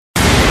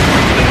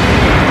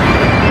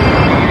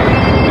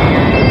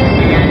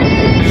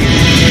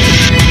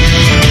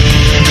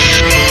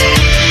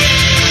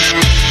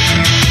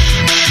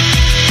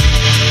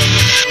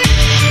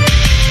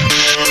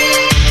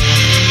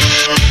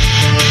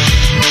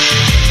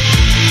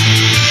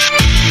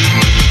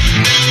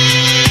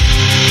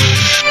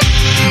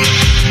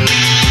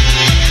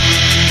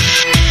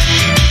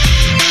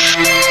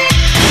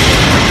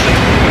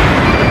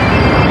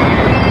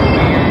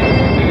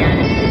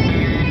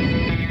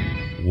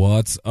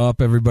What's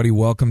up, everybody?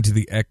 Welcome to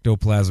the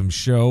Ectoplasm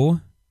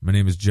Show. My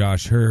name is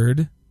Josh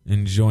Hurd,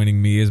 and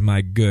joining me is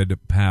my good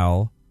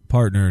pal,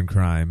 partner in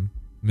crime,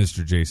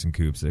 Mr. Jason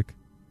Kupsik.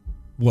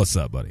 What's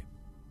up, buddy?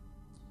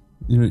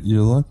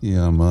 You're lucky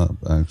I'm up,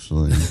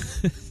 actually.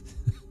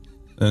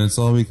 And it's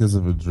all because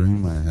of a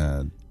dream I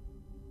had.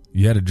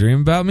 You had a dream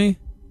about me?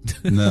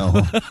 No,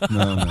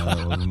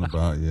 it wasn't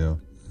about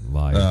you.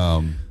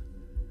 Liar.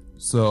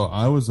 So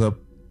I was up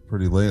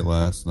pretty late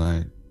last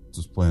night,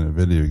 just playing a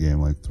video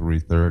game, like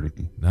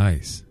 3:30.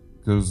 Nice.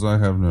 Because I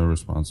have no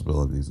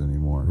responsibilities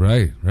anymore.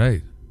 Right.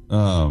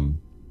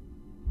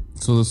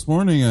 So this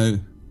morning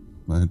I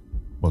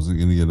wasn't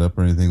going to get up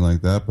or anything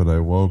like that, but I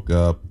woke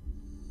up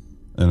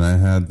and I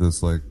had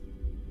this like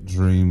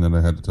dream that I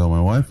had to tell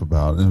my wife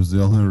about. And it was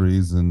the only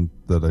reason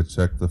that I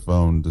checked the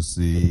phone to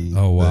see that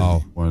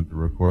I wanted to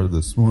record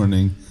this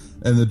morning.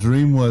 And the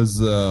dream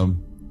was I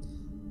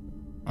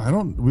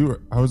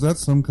was at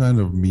some kind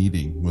of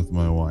meeting with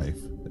my wife.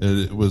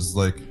 It was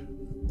like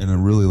in a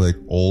really like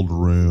old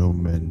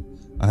room, and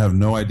I have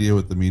no idea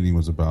what the meeting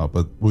was about,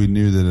 but we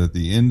knew that at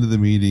the end of the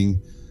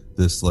meeting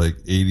this like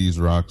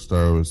 80s rock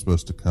star was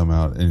supposed to come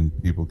out and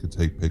people could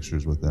take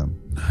pictures with them.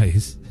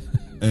 Nice.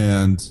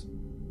 And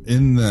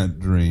in that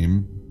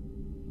dream,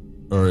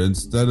 or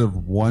instead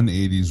of one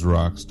 80s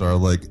rock star,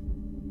 like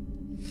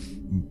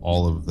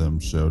all of them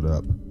showed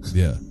up.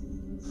 Yeah.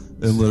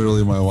 And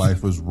literally my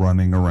wife was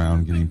running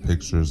around getting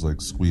pictures, like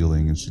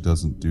squealing, and she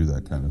doesn't do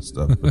that kind of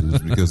stuff, but it's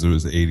because it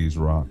was 80s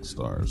rock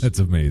stars. That's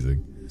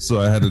amazing. So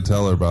I had to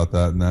tell her about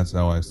that, and that's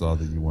how I saw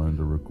that you wanted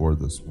to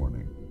record this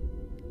morning.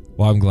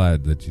 Well, I'm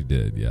glad that you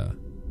did, yeah.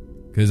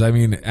 Because, I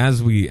mean,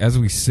 as we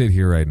sit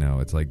here right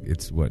now, it's like,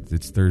 it's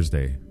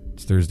Thursday.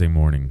 It's Thursday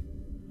morning.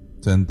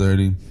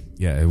 10:30?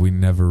 Yeah, we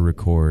never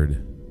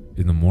record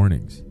in the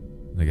mornings,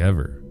 like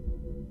ever.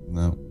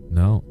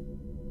 No,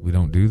 we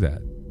don't do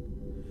that.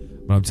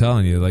 But I'm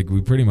telling you, like, we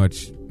pretty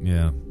much,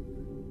 yeah.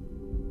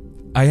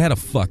 I had a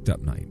fucked up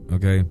night,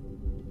 okay?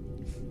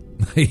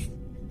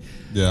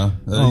 Yeah.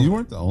 You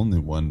weren't the only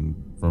one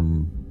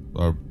from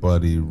our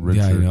buddy Richard.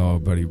 Yeah, I know, our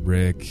buddy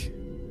Rick.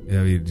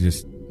 Yeah, we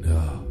just,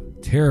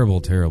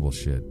 terrible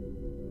shit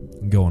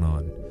going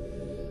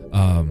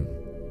on.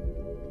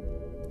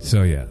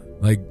 So, yeah,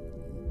 like,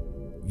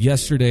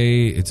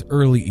 yesterday, it's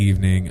early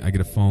evening, I get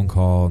a phone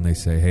call, and they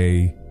say,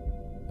 hey,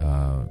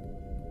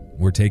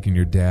 we're taking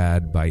your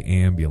dad by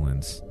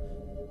ambulance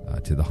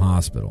to the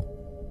hospital.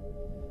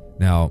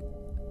 Now,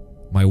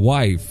 my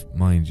wife,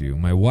 mind you,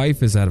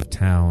 is out of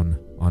town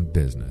on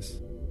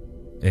business.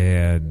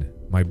 And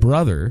my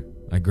brother,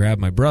 I grabbed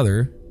my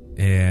brother,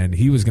 and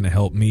he was going to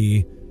help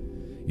me,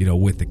 you know,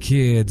 with the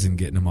kids and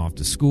getting them off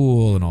to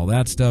school and all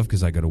that stuff,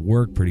 because I got to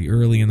work pretty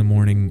early in the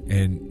morning,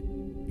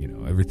 and, you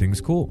know,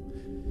 everything's cool.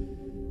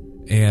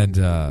 And,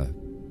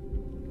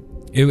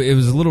 It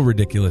was a little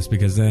ridiculous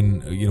because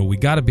then, you know, we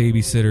got a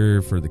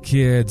babysitter for the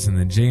kids, and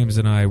then James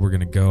and I were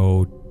going to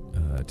go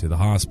to the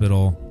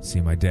hospital,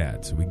 see my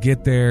dad. So we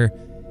get there,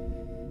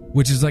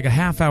 which is like a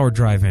half-hour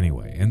drive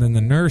anyway. And then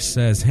the nurse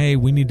says, hey,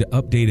 we need to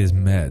update his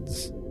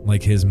meds,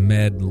 like his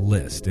med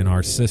list in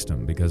our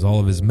system, because all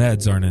of his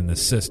meds aren't in the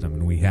system,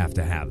 and we have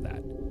to have that.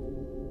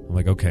 I'm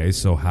like, okay,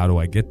 so how do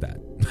I get that?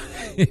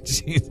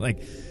 She's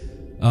like,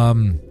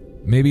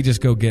 maybe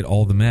just go get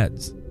all the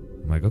meds.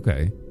 I'm like,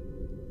 okay.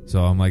 So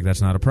I'm like,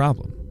 that's not a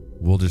problem.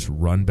 We'll just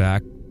run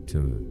back to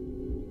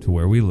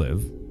where we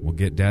live. We'll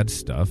get Dad's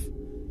stuff,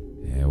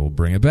 and we'll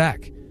bring it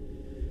back.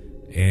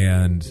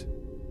 And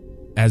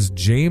as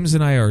James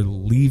and I are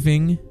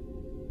leaving,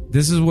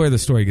 this is where the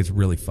story gets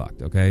really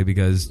fucked, okay?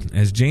 Because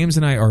as James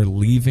and I are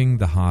leaving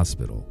the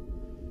hospital,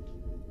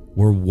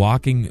 we're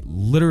walking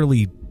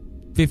literally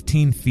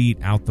 15 feet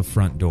out the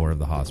front door of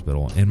the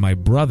hospital, and my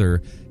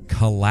brother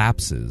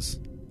collapses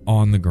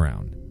on the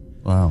ground.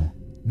 Wow.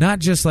 Not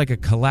just like a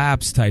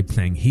collapse type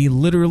thing. He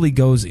literally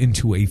goes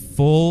into a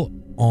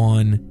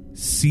full-on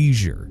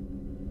seizure.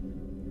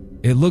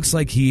 It looks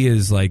like he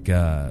is like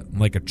a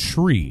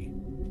tree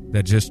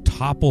that just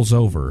topples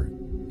over.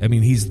 I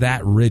mean, he's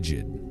that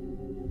rigid.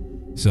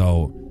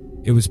 So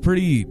it was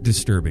pretty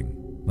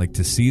disturbing, like,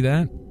 to see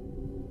that.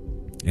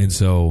 And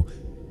so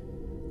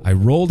I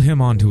rolled him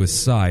onto his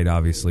side,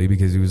 obviously,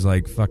 because he was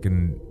like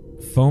fucking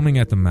foaming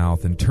at the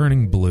mouth and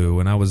turning blue,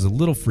 and I was a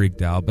little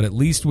freaked out, but at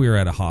least we were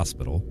at a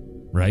hospital.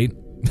 Right?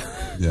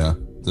 Yeah,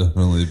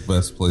 definitely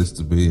best place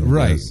to be.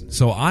 Right.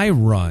 So I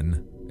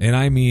run, and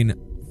I mean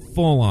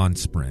full-on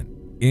sprint,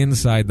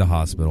 inside the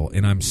hospital,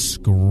 and I'm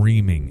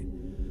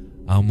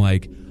screaming. I'm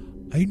like,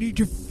 I need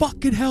your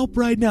fucking help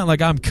right now.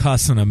 Like, I'm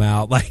cussing him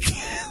out. Like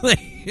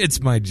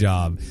it's my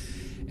job.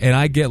 And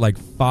I get like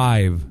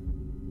 5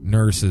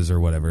 nurses or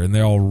whatever, and they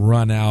all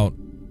run out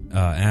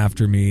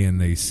after me, and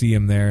they see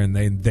him there,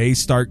 and they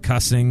start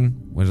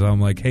cussing, which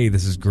I'm like, hey,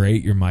 this is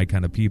great. You're my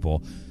kind of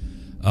people.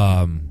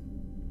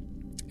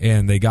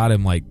 And they got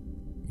him, like,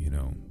 you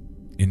know,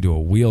 into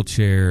a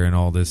wheelchair and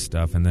all this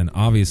stuff. And then,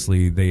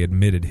 obviously, they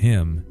admitted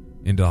him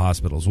into the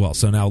hospital as well.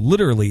 So now,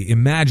 literally,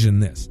 imagine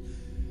this.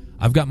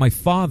 I've got my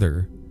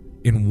father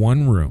in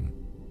one room,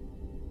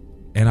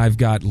 And I've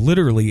got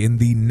literally in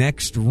the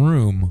next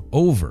room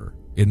over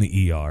in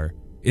the ER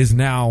is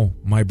now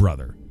my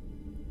brother,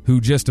 who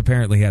just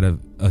apparently had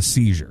a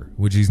seizure,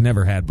 which he's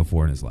never had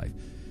before in his life.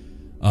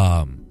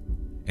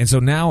 And so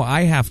now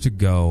I have to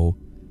go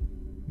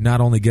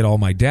not only get all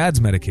my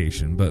dad's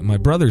medication, but my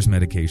brother's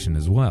medication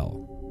as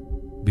well.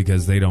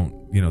 Because they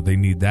don't, they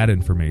need that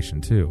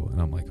information too.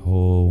 And I'm like,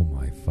 oh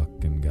my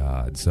fucking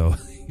God. So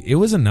it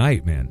was a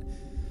night, man.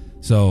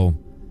 So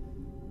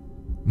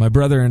my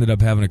brother ended up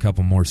having a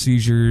couple more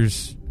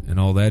seizures and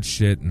all that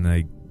shit. And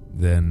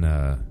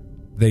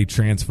they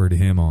transferred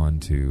him on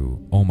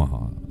to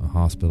Omaha, a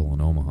hospital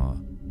in Omaha,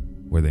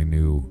 where they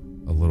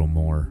knew a little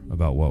more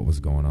about what was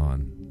going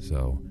on.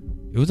 So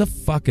it was a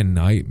fucking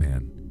night,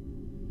 man.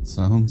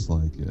 Sounds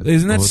like it.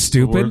 Isn't that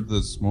stupid?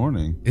 This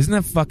morning. Isn't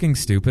that fucking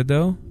stupid,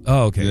 though?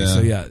 Oh, okay. Yeah. So,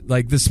 yeah.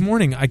 Like, this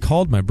morning, I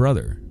called my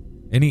brother,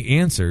 and he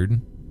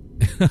answered.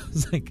 I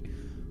was like,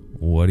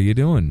 what are you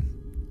doing?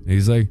 And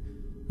he's like,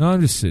 no,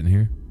 I'm just sitting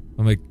here.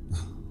 I'm like,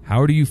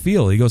 how do you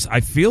feel? He goes,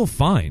 I feel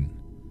fine.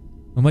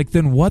 I'm like,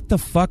 then what the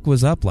fuck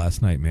was up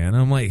last night, man?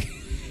 I'm like,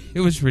 it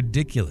was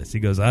ridiculous. He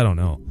goes, I don't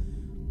know.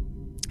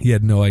 He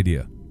had no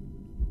idea.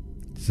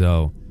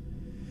 So,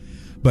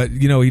 but,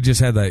 he just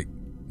had, like,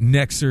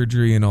 neck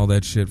surgery and all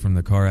that shit from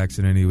the car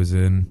accident he was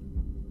in.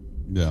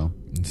 Yeah.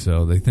 And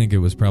so they think it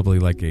was probably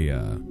like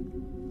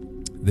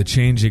the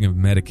changing of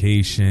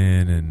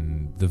medication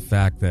and the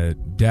fact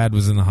that dad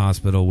was in the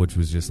hospital, which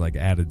was just like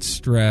added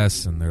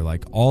stress. And they're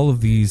like, all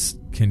of these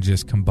can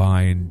just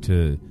combine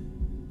to,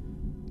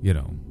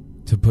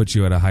 to put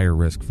you at a higher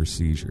risk for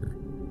seizure.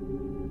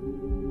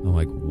 I'm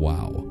like,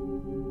 wow.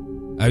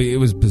 I mean, it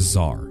was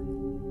bizarre.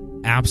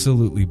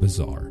 Absolutely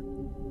bizarre.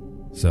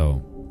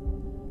 So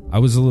I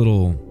was a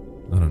little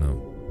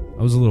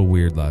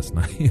weird last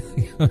night.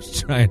 I was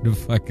trying to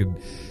fucking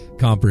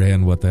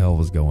comprehend what the hell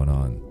was going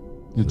on.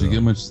 Did you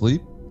get much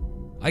sleep?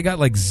 I got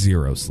like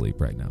 0 sleep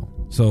right now.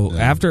 So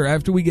Yeah.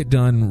 after we get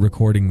done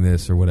recording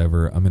this or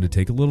whatever, I'm going to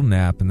take a little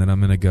nap, and then I'm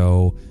going to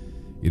go,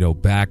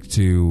 back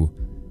to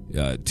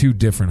 2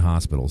 different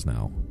hospitals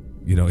now.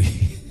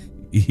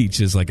 Each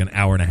is like an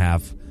hour and a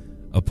half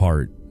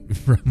apart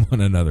from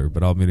one another,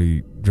 but I'm going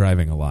to be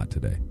driving a lot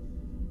today,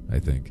 I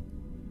think.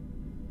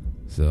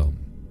 So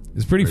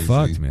it's pretty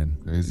fucked, man.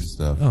 Crazy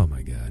stuff. Oh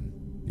my God.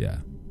 Yeah.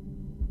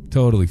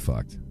 Totally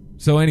fucked.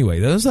 So anyway,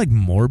 that was like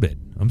morbid.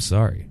 I'm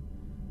sorry.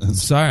 I'm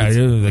sorry. I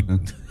didn't like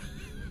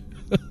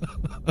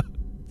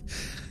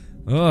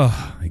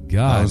oh my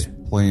God. I was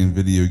playing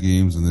video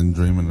games and then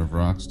dreaming of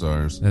rock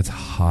stars. That's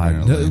hot.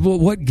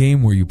 What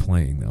game were you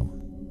playing though?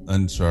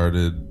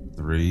 Uncharted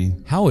 3.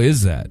 How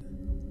is that?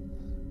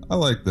 I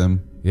like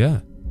them. Yeah.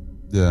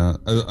 Yeah.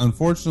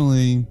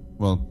 Unfortunately,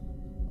 well,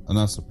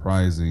 not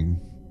surprising,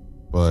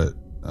 but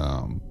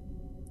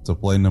to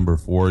play number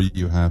 4,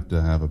 you have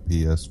to have a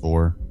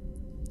PS4.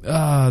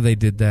 Oh, they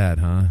did that,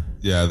 huh?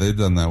 Yeah, they've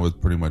done that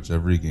with pretty much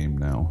every game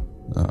now,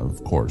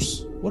 of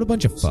course. What a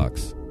bunch of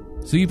fucks.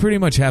 So you pretty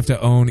much have to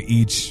own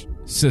each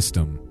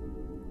system.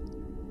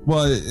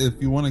 Well,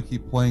 if you want to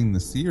keep playing the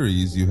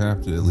series, you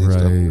have to at least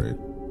upgrade.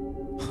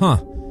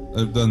 Huh.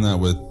 I've done that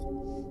with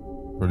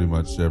pretty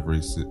much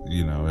every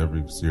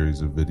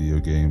series of video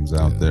games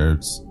out there.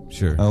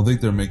 Sure. I don't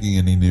think they're making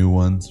any new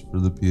ones for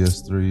the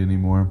PS3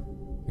 anymore.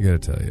 I gotta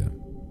tell you,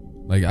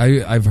 like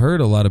I've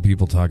heard a lot of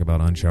people talk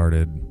about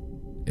Uncharted,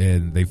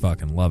 and they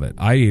fucking love it.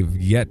 I've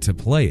yet to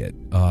play it.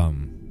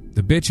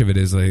 The bitch of it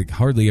is I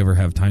hardly ever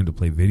have time to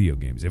play video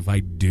games. If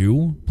I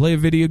do play a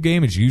video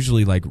game, it's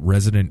usually like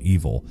Resident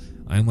Evil.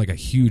 I'm like a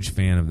huge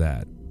fan of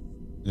that.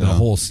 Yeah. The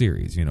whole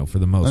series, for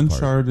the most part.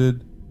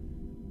 Uncharted,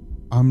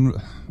 I'm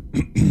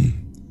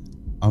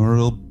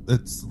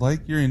it's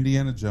like your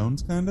Indiana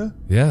Jones kind of.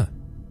 Yeah.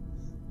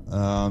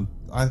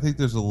 I think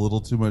there's a little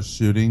too much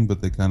shooting,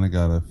 but they kind of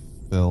got to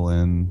fill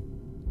in.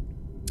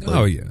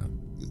 Oh, yeah.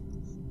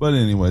 But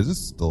anyways, it's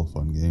still a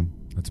fun game.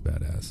 That's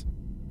badass.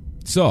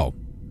 So,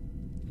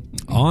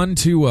 on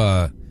to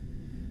the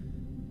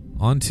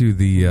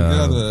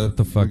what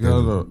the fuck? I got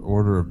an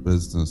order of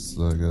business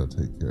that I got to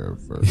take care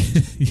of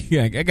first.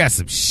 Yeah, I got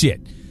some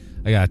shit.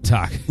 I got to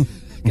talk.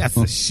 Got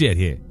some shit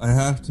here. I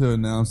have to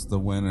announce the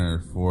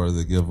winner for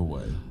the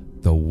giveaway.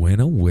 The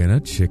winner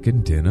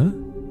chicken dinner?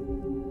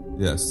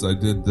 Yes, I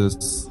did this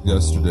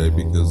yesterday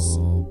because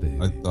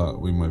I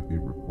thought we might be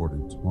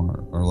recording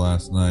tomorrow or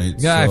last night.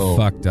 Yeah, so I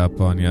fucked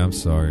up on you. I'm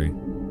sorry.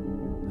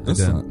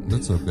 That's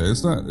okay.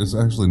 It's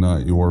actually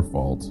not your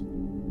fault.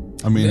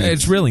 I mean,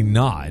 it's really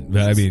not.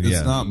 But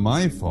it's not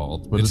my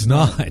fault. But it's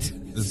not.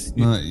 It's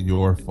not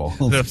your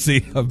fault. See,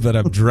 but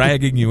I'm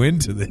dragging you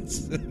into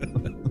this.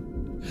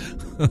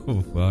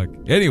 Oh fuck.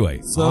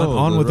 Anyway, so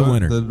on with the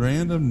winner. The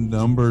random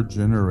number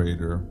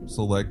generator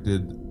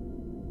selected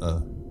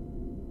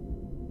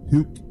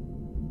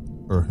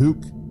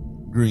Hook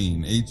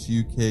Green,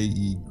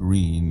 Huke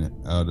Green,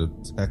 out of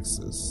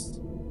Texas.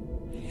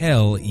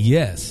 Hell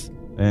yes.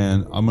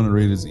 And I'm going to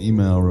read his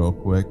email real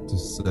quick to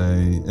say,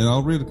 and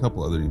I'll read a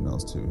couple other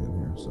emails too in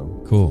here.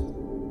 So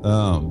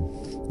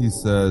cool. He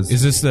says,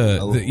 "Is this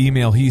the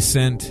email he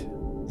sent?"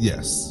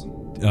 Yes.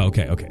 Oh,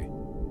 okay.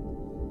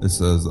 It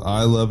says,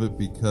 I love it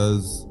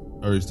because,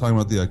 or he's talking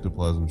about the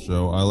Ectoplasm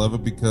show. I love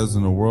it because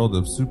in a world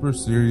of super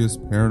serious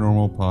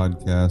paranormal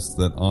podcasts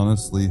that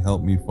honestly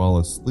help me fall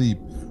asleep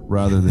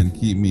rather than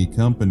keep me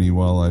company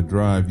while I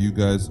drive, you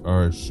guys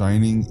are a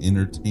shining,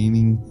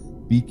 entertaining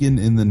beacon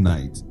in the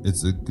night.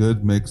 It's a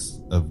good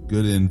mix of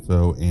good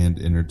info and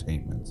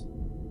entertainment.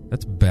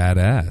 That's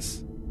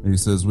badass. And he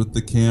says, with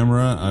the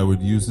camera, I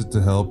would use it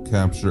to help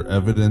capture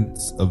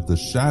evidence of the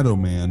Shadow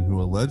Man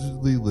who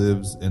allegedly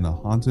lives in a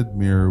haunted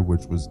mirror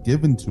which was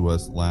given to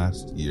us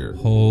last year.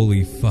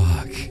 Holy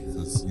fuck.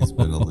 He's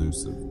been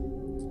elusive.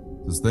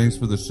 Says, thanks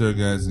for the show,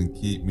 guys, and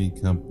keeping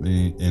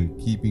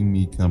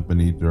me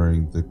company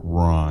during the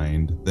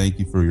grind. Thank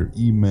you for your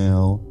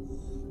email.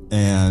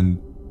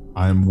 And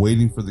I'm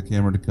waiting for the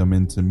camera to come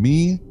into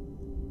me.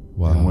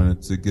 Wow. And when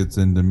it gets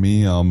into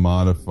me, I'll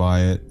modify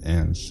it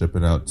and ship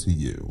it out to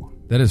you.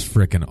 That is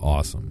freaking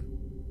awesome.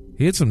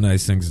 He had some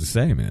nice things to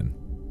say, man.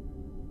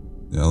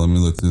 Yeah, let me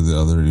look through the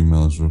other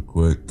emails real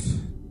quick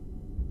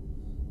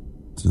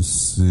to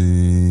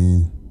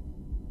see.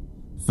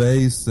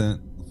 Faye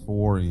sent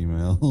 4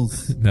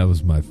 emails. That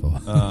was my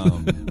fault.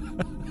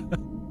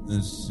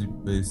 And she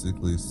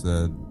basically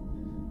said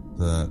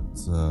that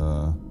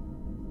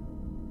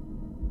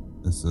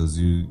it says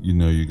you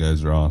know you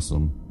guys are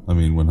awesome. I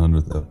mean,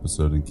 100th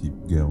episode and keep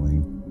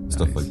going. Nice.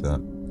 Stuff like that.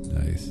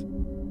 Nice.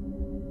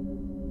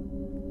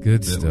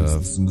 Good stuff.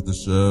 Listen to the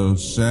show.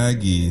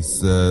 Shaggy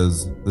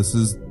says, this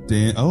is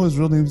Dan. Oh, his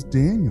real name's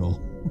Daniel.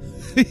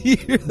 I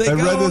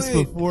read this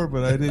before,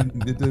 but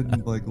it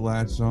didn't like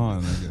latch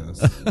on, I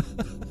guess.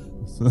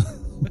 So,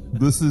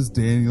 this is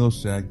Daniel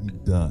Shaggy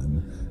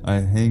Dunn. I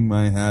hang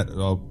my hat.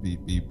 Oh,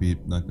 beep, beep,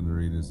 beep. Not going to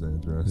read his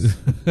address.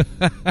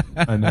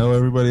 I know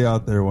everybody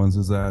out there wants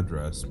his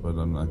address, but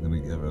I'm not going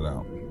to give it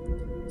out.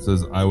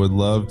 Says, I would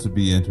love to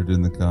be entered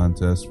in the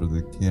contest for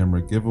the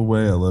camera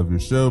giveaway. I love your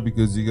show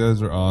because you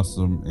guys are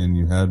awesome and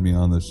you had me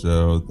on the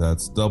show.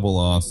 That's double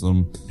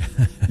awesome.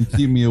 You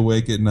keep me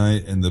awake at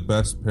night and the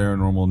best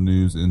paranormal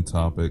news and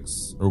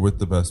topics, or with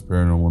the best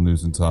paranormal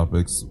news and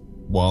topics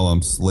while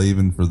I'm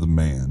slaving for the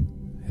man.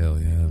 Hell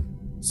yeah.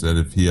 Said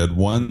if he had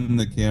won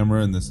the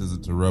camera, and this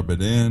isn't to rub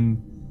it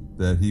in,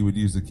 that he would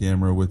use the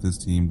camera with his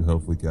team to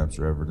hopefully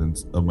capture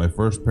evidence of my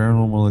first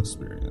paranormal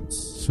experience.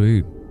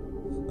 Sweet.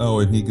 Oh,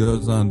 and he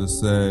goes on to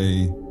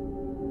say,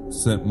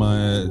 sent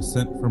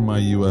from my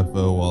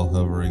UFO while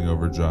hovering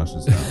over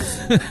Josh's house.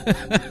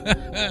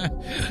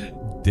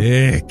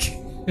 Dick.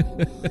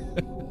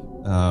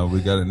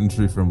 We got an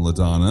entry from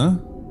LaDonna.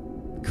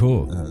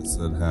 Cool. It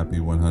said, happy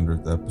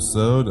 100th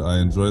episode. I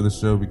enjoy the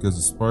show because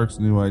it sparks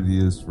new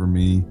ideas for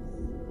me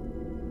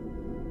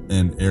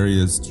and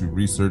areas to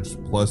research.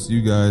 Plus,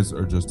 you guys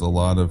are just a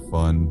lot of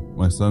fun.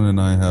 My son and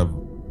I have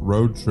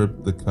road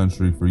tripped the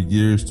country for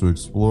years to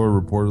explore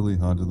reportedly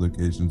haunted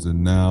locations,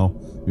 and now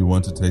we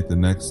want to take the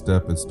next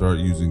step and start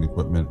using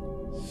equipment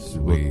to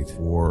look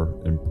for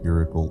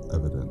empirical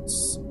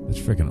evidence. That's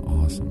freaking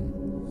awesome.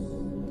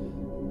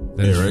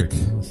 Eric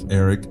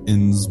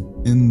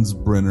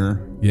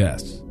Insbrenner.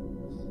 Yes.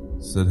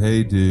 Said,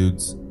 hey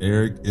dudes,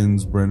 Eric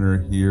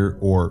Insbrenner here,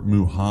 or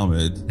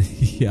Muhammad.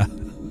 Yeah.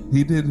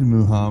 He did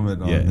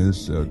Muhammad on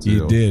his show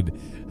too. He did.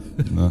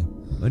 No.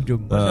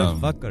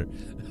 Motherfucker.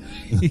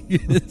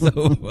 So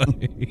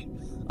funny.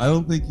 I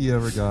don't think he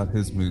ever got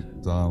his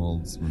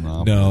McDonald's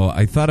Monopoly. No,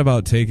 I thought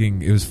about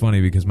taking. It was funny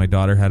because my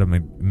daughter had a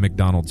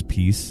McDonald's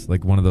piece,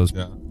 like one of those.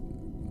 Yeah.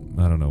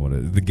 I don't know what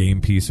it is, the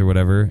game piece or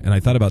whatever, and I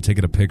thought about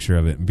taking a picture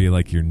of it and be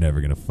like, "You're never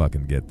gonna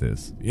fucking get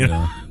this," you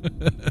know.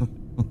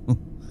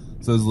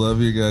 Says, love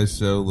your guys'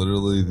 show.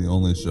 Literally the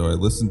only show I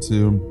listen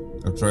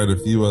to. I've tried a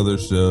few other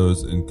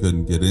shows and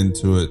couldn't get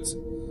into it.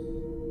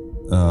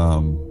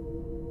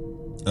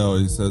 Oh,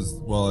 he says,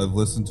 well, I've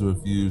listened to a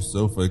few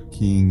Sofa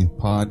King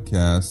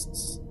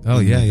podcasts. Oh,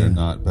 yeah. They're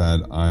not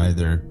bad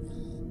either.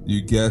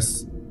 You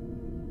guess,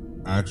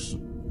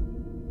 actually...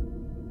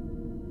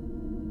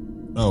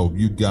 Oh,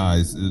 you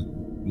guys, it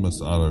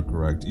must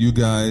autocorrect. You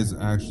guys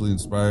actually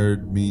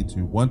inspired me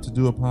to want to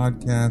do a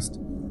podcast.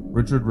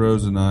 Richard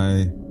Rose and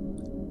I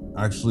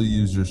actually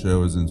use your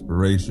show as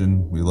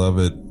inspiration. We love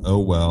it. Oh,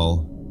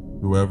 well.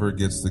 Whoever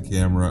gets the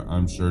camera,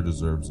 I'm sure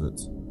deserves it.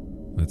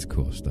 That's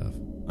cool stuff.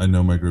 I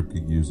know my group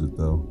could use it,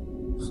 though.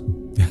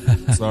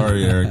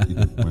 Sorry, Eric. You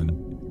didn't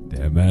win.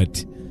 Damn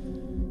it.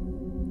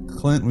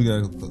 Clint, we got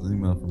an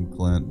email from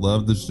Clint.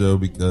 Love the show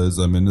because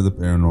I'm into the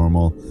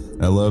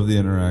paranormal. I love the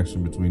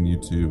interaction between you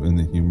two and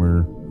the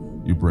humor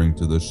you bring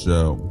to the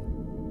show.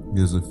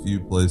 There's a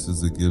few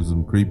places that gives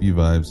him creepy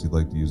vibes he'd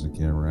like to use a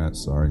camera at.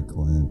 Sorry,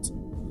 Clint.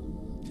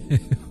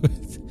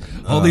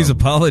 All these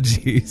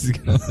apologies.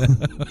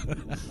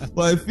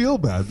 Well, I feel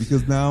bad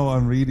because now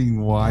I'm reading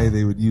why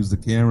they would use the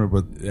camera,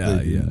 but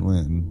they didn't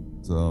win.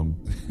 So,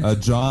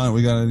 John,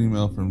 we got an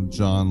email from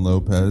John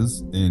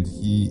Lopez, and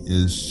he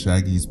is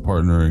Shaggy's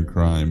partner in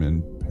crime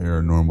and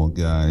paranormal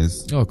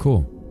guys. Oh,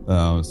 cool.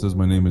 It says,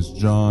 my name is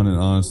John, and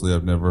honestly,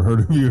 I've never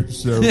heard of your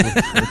show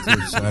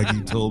before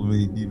Shaggy told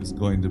me he was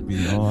going to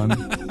be on.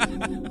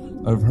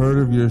 I've heard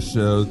of your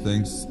show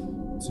thanks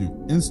to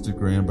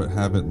Instagram, but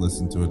haven't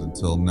listened to it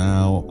until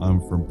now. I'm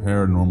from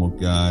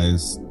Paranormal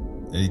Guys,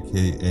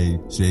 aka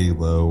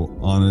J-Lo.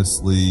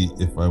 Honestly,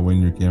 if I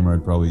win your camera,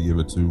 I'd probably give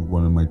it to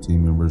one of my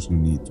team members who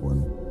needs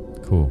one.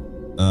 Cool.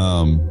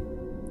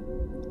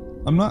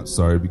 I'm not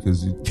sorry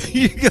because you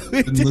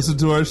didn't listen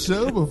to our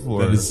show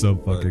before. That is so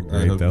fucking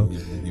great, though.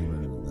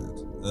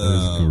 That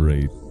is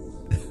great.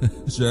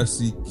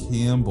 Jesse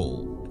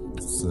Campbell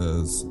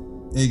says,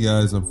 "Hey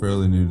guys, I'm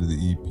fairly new to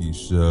the EP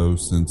show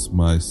since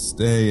my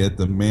stay at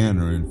the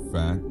Manor, in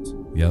fact.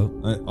 Yep.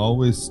 I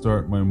always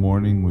start my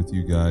morning with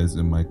you guys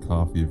and my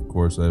coffee. Of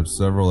course, I have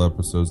several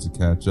episodes to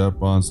catch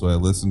up on, so I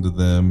listen to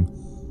them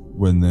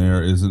when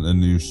there isn't a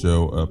new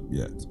show up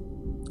yet.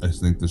 I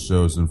think the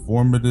show is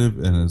informative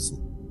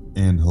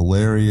and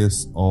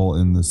hilarious, all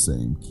in the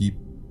same. Keep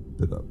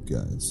it up,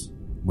 guys.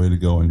 Way to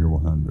go on your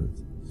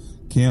 100th.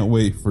 Can't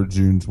wait for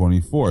June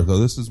 24th. Oh,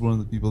 this is one of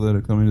the people that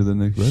are coming to the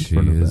Nick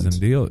Redfern event. She is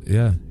indeed.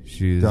 Yeah,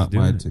 she is. Got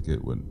my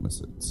ticket. Wouldn't miss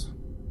it.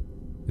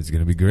 It's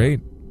going to be great.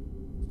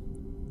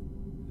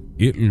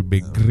 It'll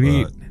be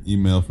great.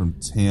 Email from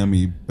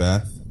Tammy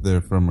Beth.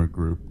 They're from a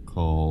group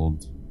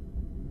called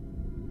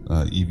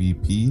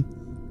EVP.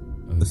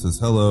 It says,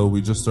 hello,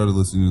 we just started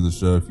listening to the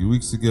show a few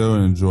weeks ago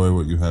and enjoy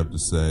what you have to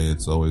say.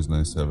 It's always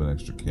nice to have an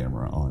extra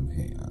camera on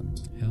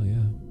hand. Hell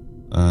yeah.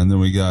 And then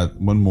we got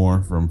one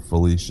more from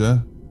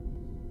Felicia.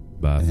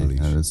 Bye,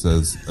 Felicia. And it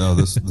says, oh,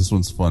 this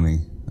one's funny.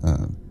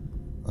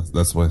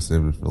 That's why I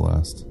saved it for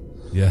last.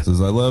 Yeah. It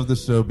says, I love the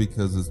show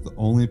because it's the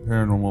only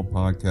paranormal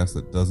podcast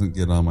that doesn't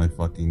get on my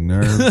fucking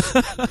nerves.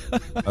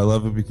 I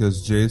love it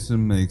because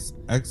Jason makes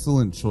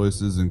excellent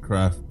choices in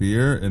craft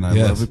beer, and I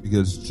love it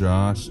because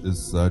Josh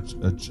is such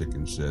a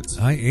chicken shit.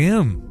 I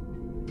am.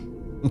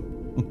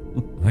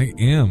 I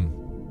am.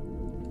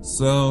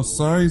 So,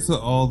 sorry to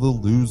all the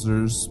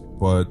losers,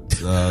 but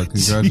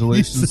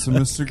congratulations to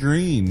Mr.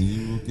 Green.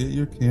 You will get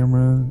your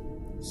camera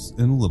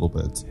in a little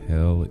bit.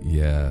 Hell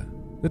yeah.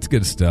 That's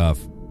good stuff.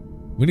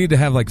 We need to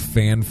have like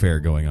fanfare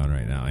going on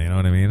right now. You know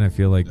what I mean? I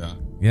feel like,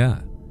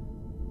 yeah.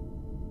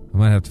 I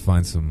might have to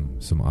find some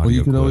audio. Well,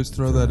 you could always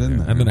throw that in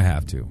there. I'm gonna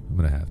have to.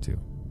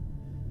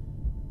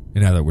 And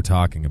now that we're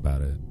talking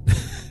about it,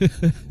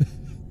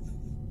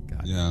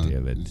 God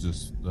damn it! You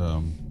just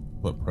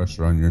put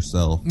pressure on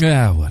yourself.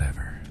 Yeah,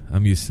 whatever.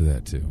 I'm used to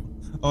that too.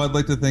 Oh, I'd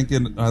like to thank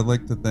and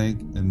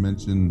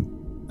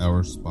mention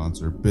our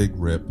sponsor, Big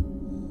Rip.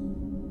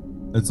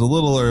 It's a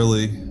little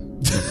early,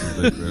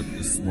 Big Rip,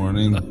 this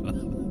morning.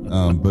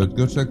 But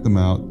go check them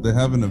out. They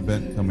have an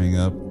event coming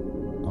up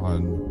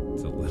on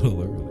it's a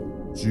little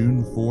early.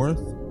 June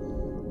 4th,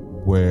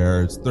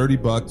 where it's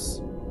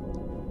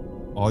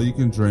 $30. All you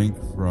can drink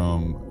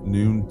from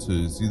noon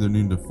to it's either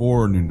noon to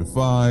 4 or noon to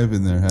 5,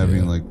 and they're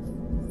having like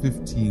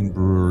 15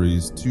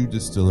 breweries, 2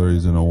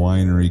 distilleries, and a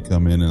winery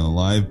come in and a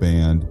live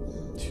band.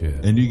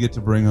 Shit. And you get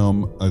to bring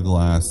home a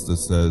glass that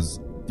says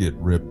 "Get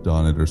Ripped"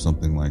 on it or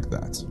something like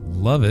that.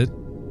 Love it.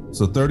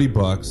 So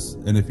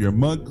 $30, and if you're a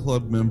Mug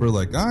Club member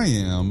like I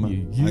am,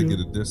 I get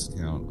a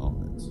discount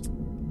on it.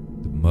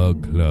 The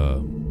Mug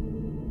Club.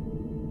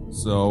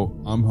 So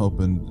I'm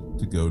hoping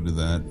to go to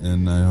that,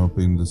 and I'm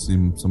hoping to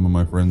see some of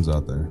my friends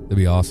out there. That'd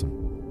be awesome.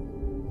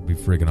 It'd be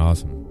freaking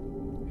awesome.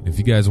 If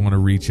you guys want to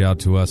reach out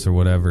to us or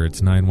whatever,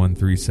 it's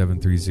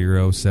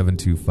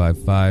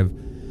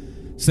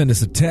 913-730-7255. Send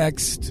us a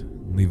text,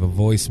 leave a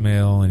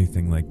voicemail,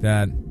 anything like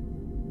that.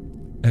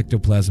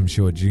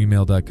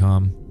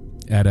 ectoplasmshow@gmail.com.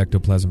 At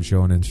Ectoplasm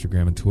Show on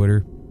Instagram and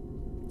Twitter.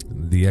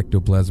 The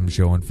Ectoplasm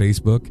Show on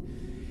Facebook.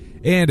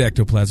 And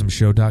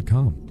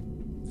ectoplasmshow.com.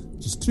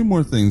 Just 2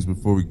 more things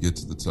before we get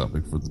to the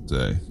topic for the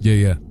day.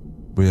 Yeah.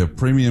 We have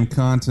premium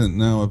content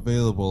now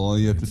available. All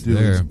you have to do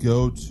is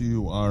go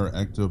to our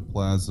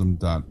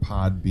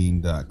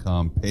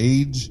ectoplasm.podbean.com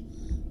page.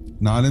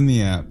 Not in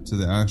the app, to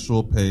the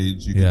actual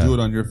page. You can do it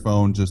on your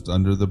phone, just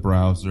under the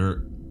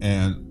browser.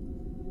 And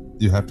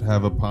you have to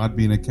have a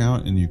Podbean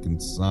account, and you can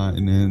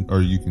sign in,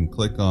 or you can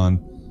click on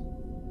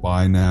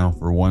buy now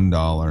for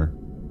 $1,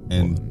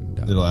 and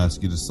it'll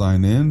ask you to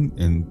sign in,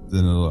 and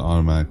then it'll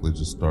automatically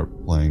just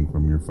start playing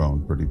from your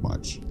phone, pretty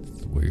much.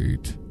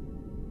 Sweet.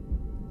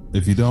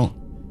 If you don't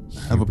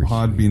have a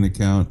Podbean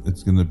account,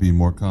 it's going to be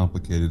more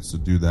complicated, so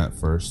do that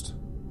first.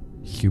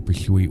 Super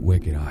sweet,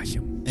 wicked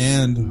awesome.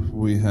 And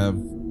we have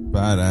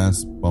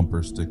badass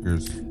bumper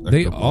stickers.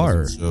 They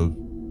are.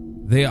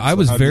 I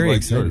was very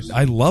excited. Yours?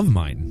 I love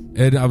mine.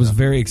 And I was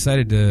very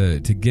excited to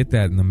get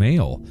that in the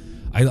mail.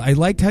 I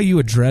liked how you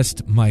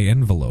addressed my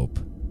envelope.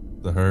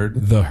 The herd?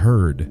 The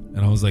herd. And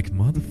I was like,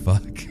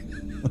 motherfuck.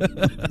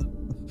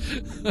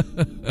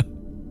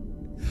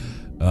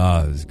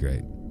 Oh, it was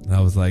great. And I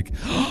was like,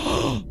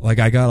 like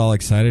I got all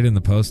excited in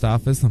the post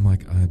office. I'm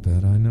like, I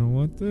bet I know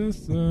what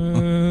this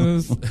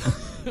is.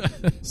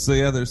 So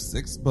yeah, there's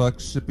 $6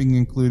 shipping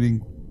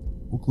included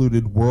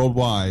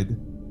worldwide.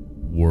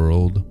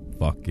 World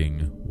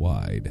fucking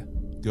wide.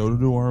 Go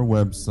to our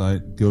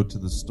website, go to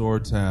the store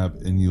tab,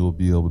 and you'll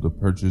be able to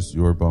purchase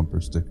your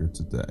bumper sticker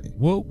today.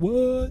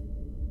 What?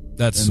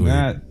 That's and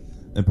sweet.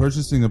 And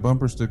purchasing a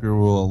bumper sticker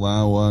will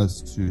allow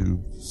us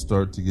to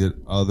start to get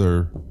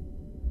other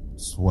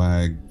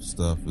swag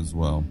stuff as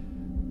well.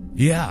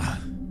 Yeah.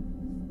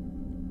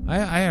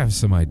 I have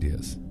some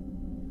ideas.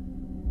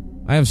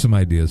 I have some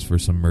ideas for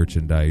some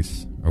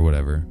merchandise or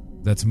whatever.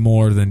 That's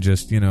more than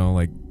just,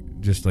 like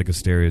a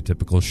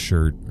stereotypical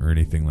shirt or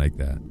anything like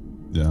that.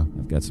 Yeah.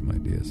 I've got some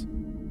ideas.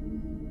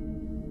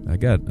 I've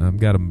got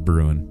them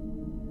brewing.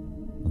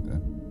 Okay.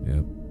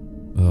 Yep.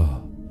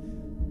 Oh.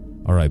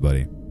 All right,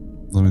 buddy.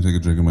 Let me take a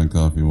drink of my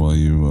coffee while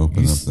you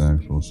open up the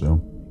actual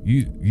show.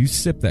 You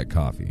sip that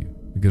coffee,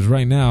 because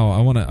right now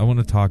I want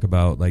to talk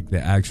about like the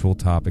actual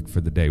topic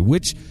for the day,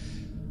 which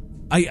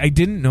I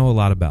didn't know a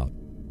lot about.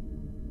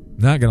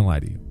 Not gonna lie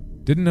to you,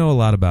 didn't know a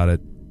lot about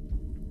it.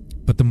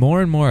 But the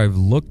more and more I've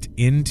looked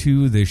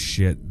into this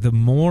shit, the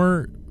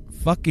more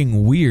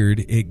fucking weird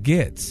it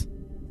gets.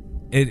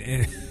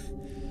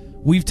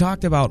 We've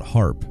talked about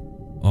HAARP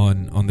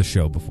on the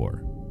show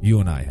before. You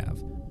and I have.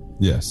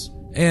 Yes.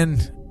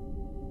 And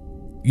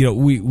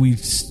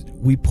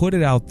we put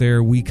it out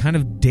there. We kind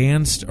of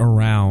danced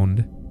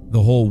around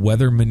the whole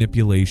weather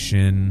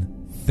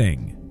manipulation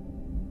thing.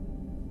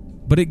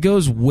 But it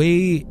goes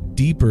way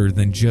deeper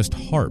than just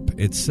HAARP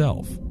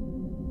itself.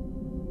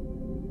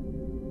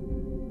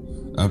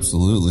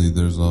 Absolutely.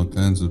 There's all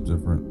kinds of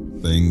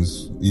different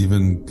things,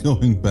 even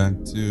going back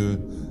to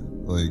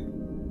like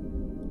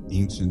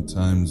ancient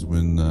times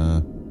when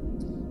the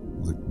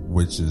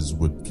witches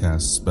would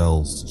cast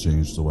spells to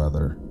change the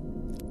weather.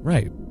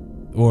 Right.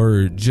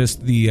 Or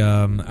just the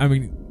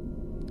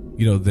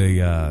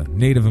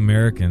Native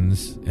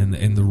Americans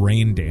and the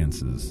rain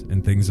dances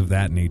and things of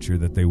that nature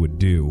that they would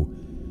do.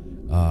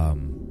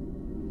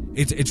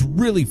 It's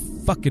really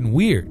fucking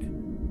weird.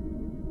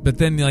 But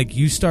then, like,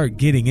 you start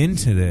getting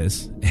into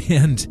this,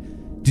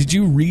 and did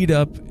you read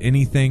up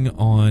anything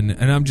on?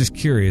 And I'm just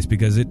curious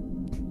because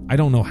I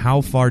don't know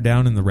how far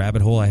down in the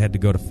rabbit hole I had to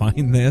go to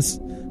find this,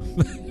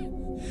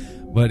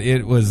 but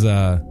it was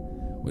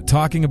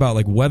talking about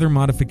like weather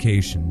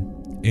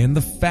modification and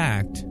the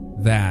fact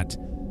that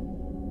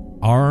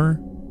our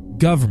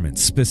government,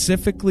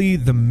 specifically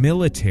the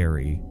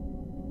military,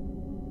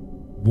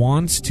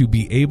 wants to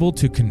be able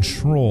to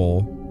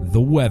control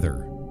the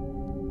weather.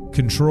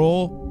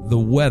 Control the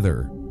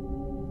weather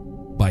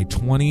by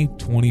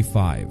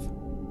 2025.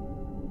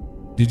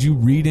 Did you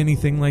read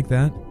anything like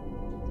that?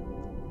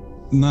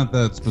 Not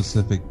that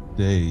specific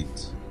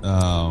date.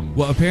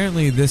 Well,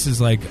 apparently this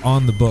is like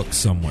on the book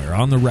somewhere,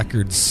 on the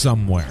record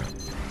somewhere.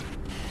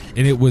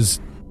 And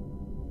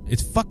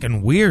it's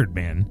fucking weird,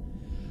 man.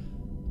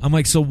 I'm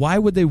like, so why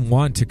would they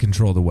want to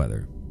control the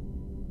weather?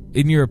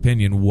 In your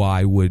opinion,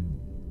 why would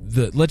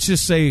let's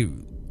just say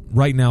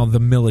right now, the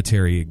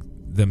military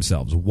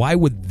themselves, why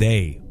would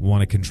they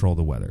want to control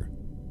the weather?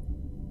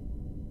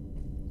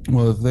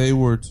 Well, if they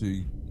were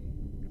to,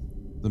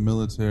 the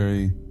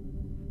military,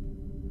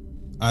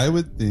 I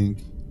would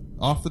think,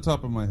 off the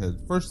top of my head,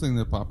 first thing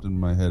that popped into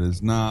my head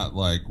is not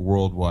like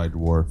worldwide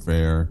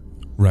warfare,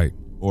 right,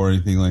 or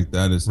anything like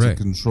that. Is right.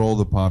 To control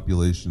the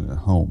population at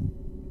home.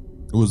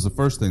 It was the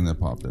first thing that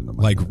popped into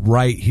my head. Like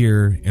right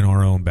here in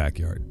our own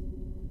backyard.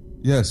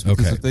 Yes,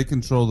 because if they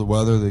control the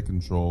weather, they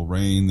control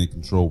rain, they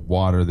control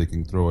water, they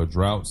can throw a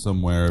drought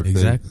somewhere. If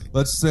exactly.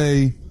 Let's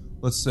say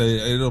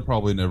it'll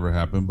probably never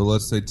happen, but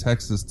let's say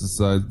Texas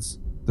decides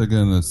they're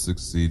going to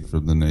secede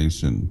from the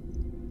nation.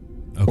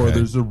 Okay. Or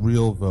there's a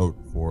real vote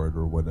for it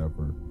or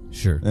whatever.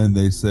 Sure. And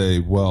they say,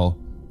 well,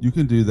 you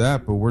can do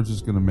that, but we're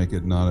just going to make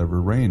it not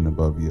ever rain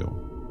above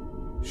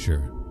you.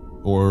 Sure.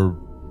 Or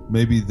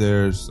maybe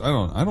there's, I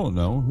don't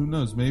know, who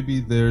knows, maybe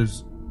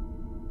there's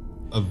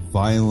a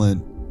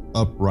violent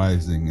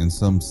uprising in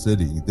some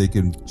city. They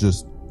can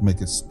just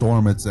make it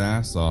storm its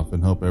ass off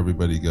and hope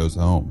everybody goes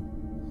home.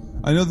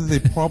 I know that they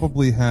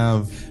probably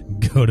have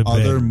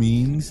other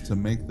means to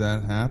make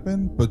that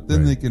happen, but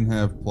then they can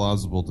have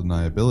plausible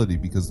deniability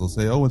because they'll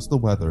say, oh, it's the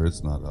weather,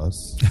 it's not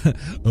us.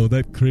 Oh,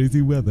 that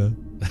crazy weather.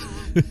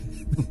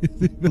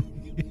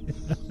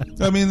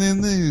 I mean,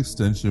 then the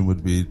extension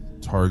would be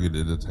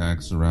targeted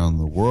attacks around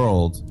the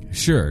world.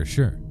 Sure.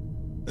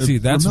 See,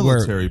 that's for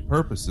military where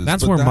purposes.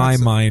 That's where my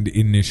mind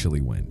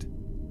initially went.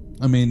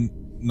 I mean,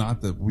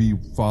 not that we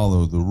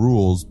follow the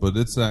rules, but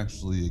it's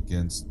actually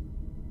against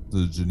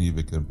the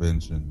Geneva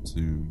Convention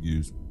to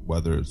use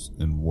weathers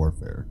in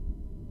warfare.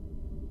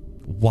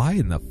 Why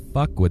in the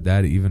fuck would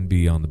that even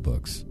be on the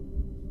books?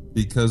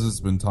 Because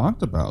it's been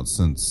talked about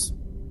since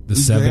the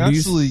 70s. They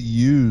actually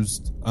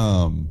used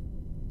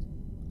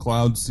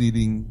cloud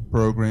seeding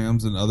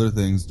programs and other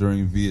things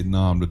during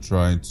Vietnam to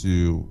try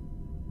to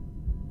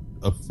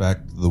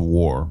affect the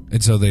war.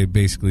 And so they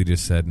basically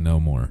just said no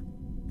more.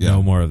 Yeah.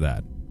 No more of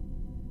that.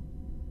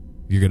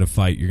 You're going to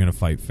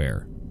fight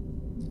fair.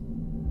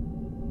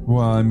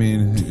 Well, I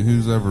mean,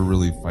 who's ever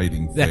really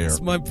fighting fair?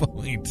 That's my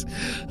point.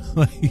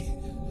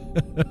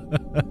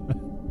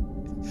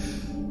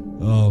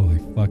 Oh my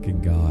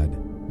fucking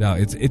God. Now,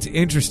 it's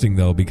interesting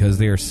though because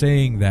they are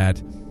saying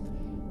that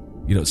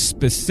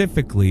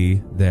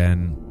specifically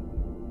then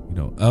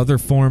other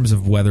forms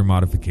of weather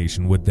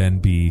modification would then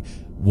be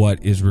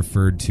what is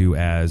referred to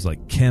as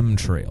like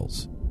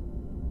chemtrails.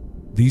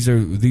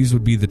 These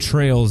would be the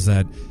trails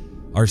that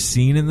are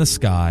seen in the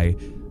sky,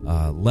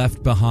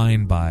 left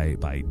behind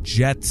by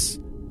jets,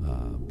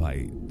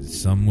 by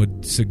some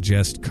would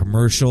suggest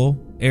commercial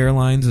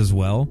airlines as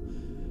well.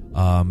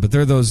 But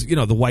they're those,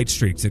 the white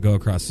streaks that go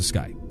across the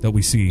sky that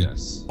we see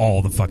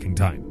all the fucking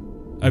time.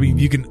 I mean,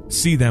 you can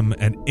see them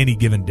at any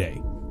given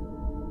day,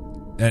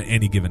 at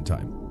any given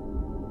time.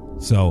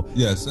 So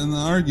yes, and the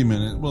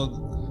argument,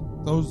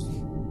 those.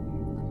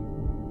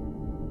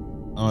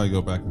 I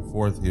go back and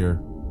forth here.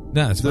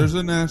 No, there's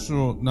a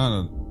natural,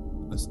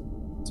 it's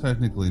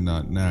technically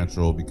not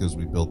natural because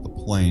we built the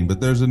plane, but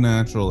there's a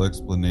natural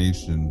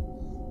explanation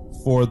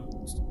for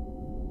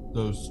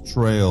those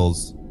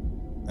trails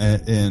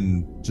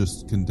and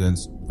just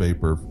condensed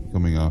vapor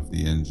coming off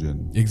the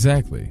engine.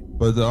 Exactly.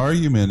 But the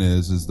argument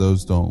is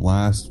those don't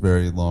last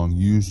very long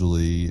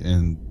usually,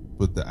 and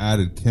with the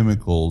added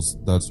chemicals,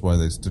 that's why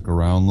they stick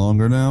around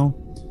longer now.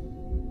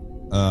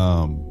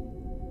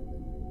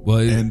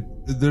 And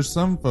there's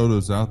some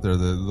photos out there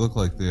that look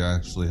like they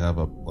actually have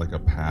a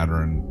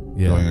pattern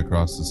going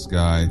across the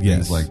sky,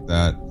 things like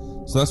that.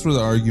 So that's where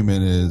the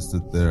argument is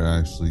that they're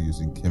actually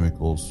using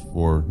chemicals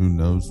for who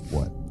knows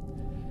what.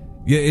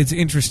 Yeah, it's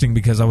interesting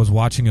because I was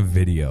watching a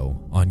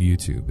video on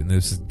YouTube, and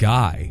there's this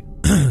guy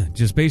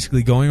just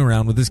basically going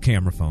around with his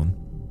camera phone,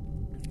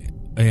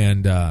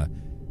 and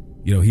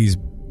he's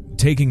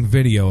taking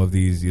video of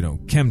these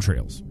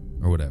chemtrails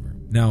or whatever.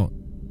 Now,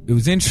 it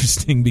was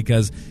interesting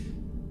because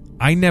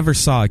I never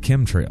saw a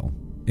chemtrail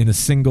in a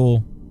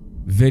single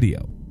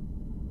video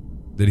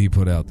that he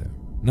put out there.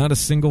 Not a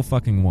single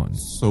fucking one.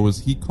 So was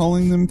he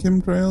calling them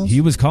chemtrails? He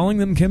was calling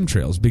them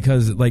chemtrails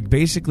because,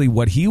 basically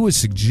what he was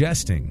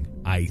suggesting,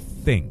 I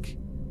think,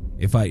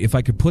 if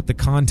I could put the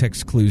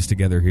context clues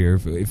together here,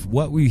 if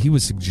what he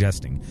was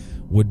suggesting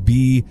would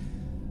be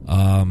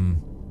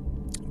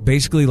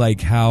basically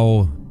like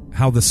how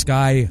the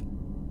sky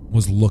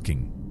was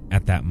looking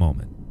at that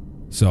moment.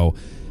 So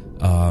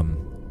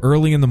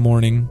early in the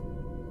morning,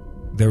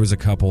 there was a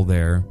couple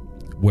there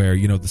where,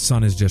 the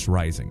sun is just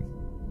rising.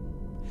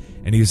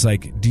 And he was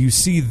like, do you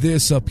see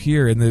this up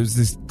here? And there's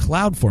this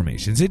cloud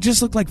formations. It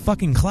just looked like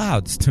fucking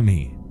clouds to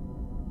me.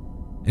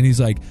 And he's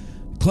like,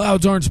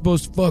 clouds aren't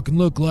supposed to fucking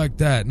look like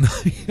that. And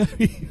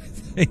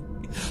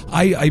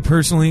I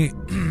personally,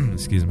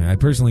 excuse me, I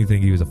personally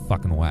think he was a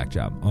fucking whack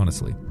job,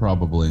 honestly.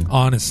 Probably.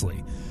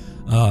 Honestly.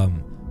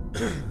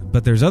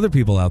 But there's other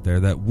people out there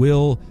that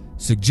will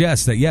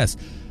suggest that, yes,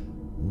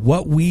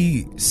 what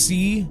we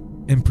see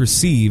and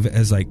perceive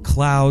as like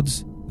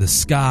clouds, the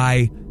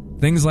sky,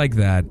 things like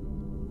that,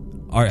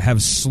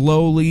 have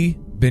slowly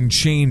been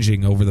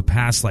changing over the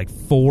past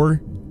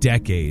 4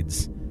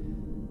 decades,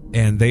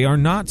 and they are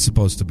not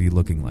supposed to be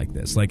looking like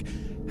this. Like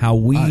how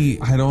we,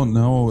 I don't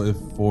know if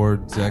 4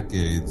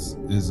 decades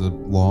is a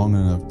long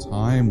enough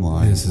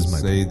timeline to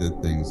say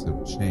that things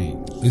have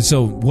changed.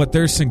 So what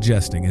they're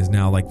suggesting is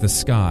now the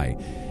sky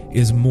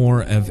is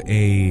more of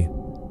a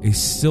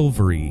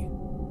silvery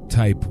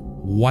type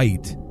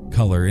white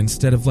color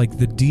instead of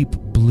the deep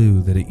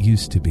blue that it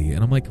used to be.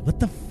 And I'm like,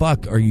 what the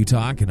fuck are you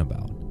talking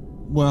about?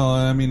 Well,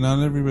 I mean,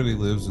 not everybody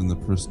lives in the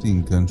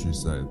pristine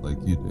countryside like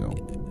you do.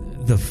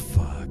 The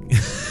fuck?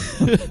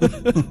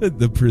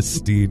 The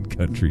pristine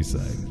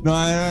countryside. No,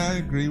 I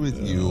agree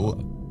with you.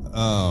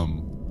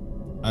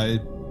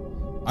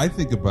 I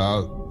think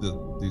about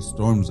these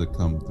storms that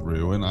come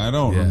through, and I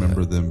don't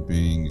remember them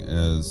being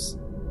as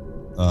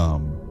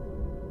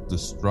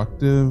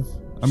destructive.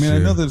 I mean, I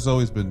know there's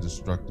always been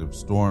destructive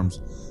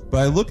storms, but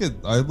I look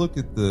at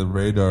the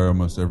radar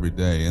almost every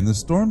day, and the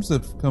storms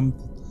that come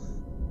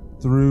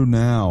through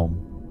now,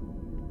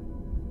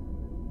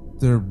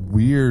 they're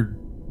weird.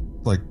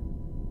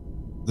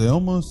 They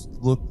almost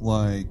look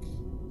like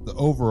the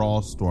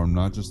overall storm,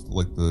 not just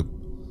the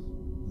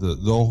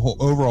whole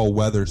overall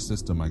weather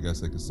system, I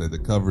guess I could say,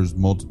 that covers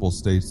multiple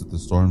states that the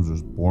storms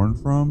was born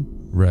from.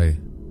 Right.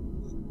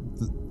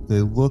 They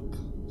look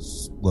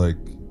like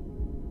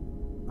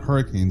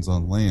hurricanes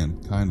on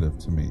land, kind of,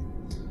 to me.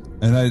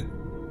 And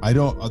I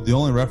don't. The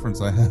only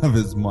reference I have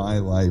is my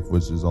life,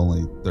 which is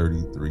only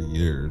 33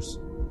 years.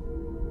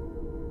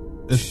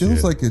 It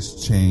feels like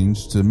it's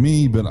changed to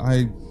me, but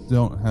I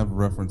don't have a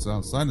reference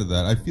outside of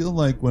that. I feel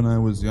like when I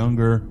was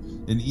younger,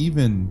 and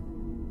even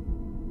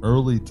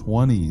early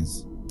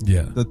 20s,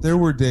 that there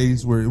were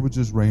days where it would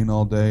just rain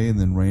all day and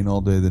then rain all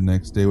day the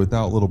next day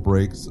without little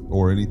breaks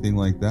or anything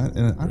like that.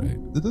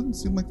 And it doesn't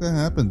seem like that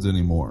happens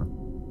anymore.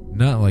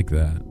 Not like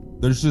that.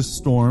 There's just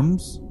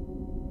storms,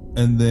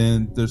 and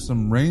then there's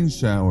some rain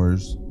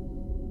showers.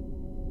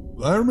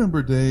 I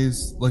remember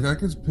days, I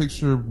could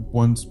picture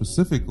one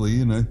specifically,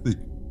 and I think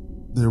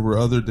there were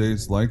other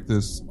days like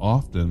this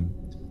often,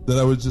 that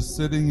I was just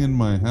sitting in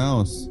my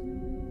house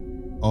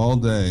all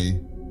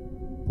day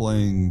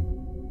playing,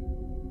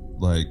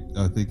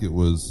 I think it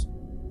was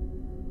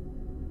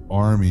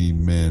Army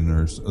Men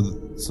or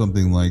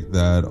something like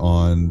that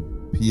on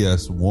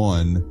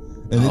PS1,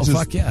 and it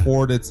just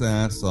poured its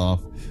ass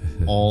off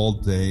all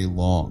day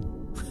long.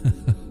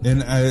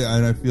 And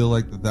I feel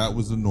like that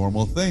was a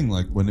normal thing.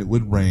 When it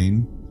would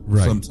rain,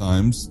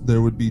 sometimes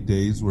there would be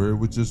days where it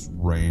would just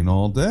rain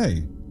all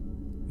day.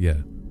 Yeah.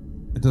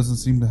 It doesn't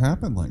seem to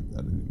happen like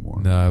that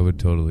anymore. No, I would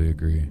totally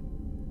agree.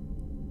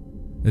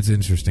 It's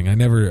interesting. I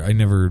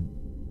never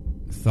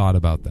thought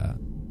about that,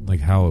 like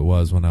how it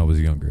was when I was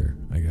younger,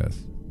 I guess.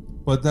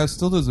 But that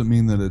still doesn't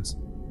mean that it's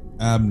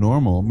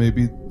abnormal.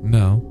 Maybe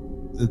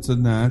it's a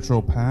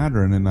natural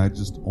pattern, and I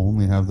just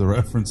only have the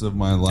reference of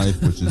my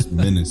life, which is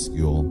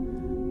minuscule.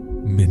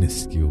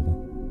 Minuscule.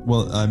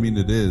 Well, I mean,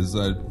 it is.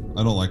 I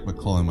don't like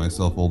calling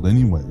myself old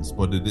anyways,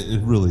 but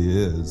it really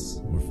is.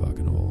 We're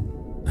fucking old.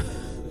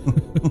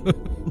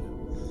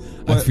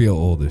 I feel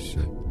old as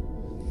shit.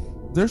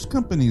 There's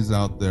companies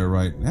out there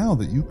right now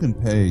that you can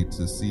pay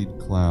to seed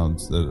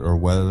clouds that are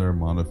weather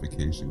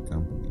modification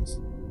companies.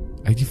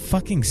 Are you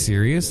fucking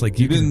serious? Like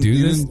you can do this?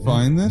 You didn't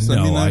find this? No,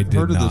 I mean, I've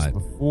heard of not. this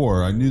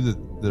before. I knew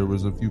that there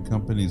was a few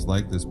companies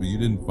like this, but you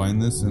didn't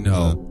find this in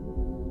the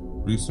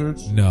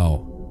research?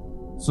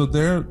 No. So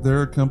there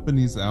are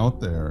companies out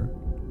there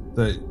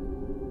that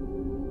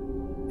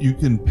you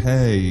can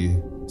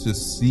pay to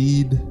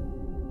seed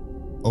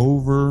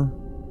over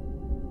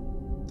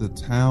the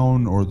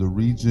town or the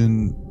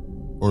region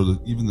or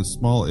even the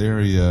small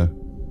area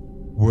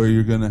where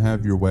you're going to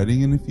have your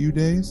wedding in a few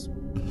days.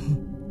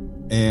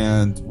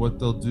 And what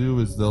they'll do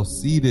is they'll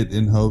seed it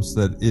in hopes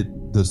that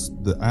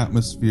the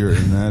atmosphere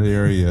in that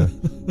area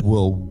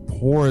will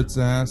pour its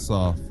ass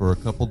off for a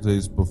couple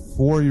days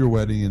before your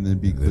wedding and then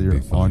be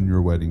clear on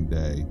your wedding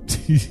day.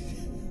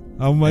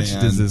 How much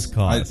does this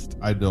cost?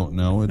 I don't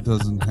know. It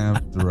doesn't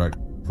have direct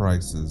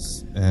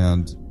prices.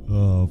 And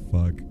oh,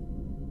 fuck.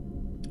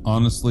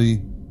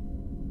 Honestly,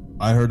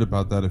 I heard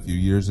about that a few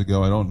years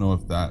ago. I don't know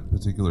if that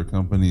particular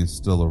company is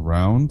still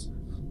around,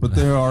 but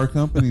there are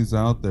companies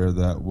out there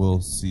that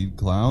will seed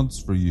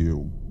clouds for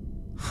you.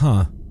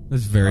 Huh.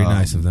 That's very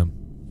nice of them.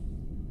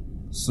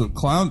 So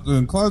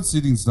cloud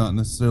seeding is not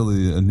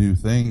necessarily a new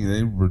thing.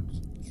 They were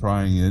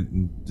trying it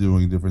and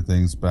doing different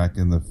things back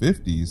in the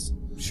 50s.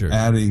 Sure.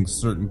 Adding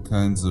certain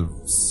kinds of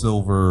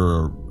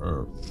silver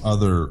or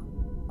other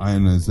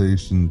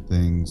ionization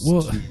things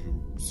to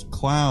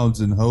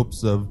clouds in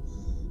hopes of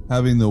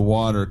having the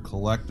water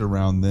collect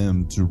around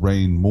them to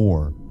rain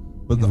more.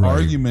 But the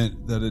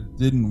argument that it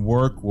didn't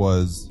work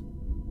was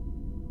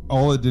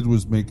all it did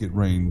was make it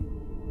rain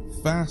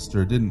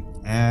faster. It didn't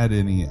add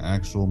any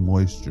actual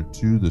moisture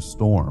to the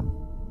storm.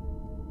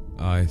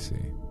 I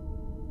see.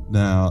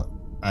 Now,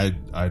 I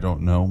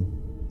don't know.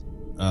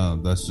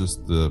 That's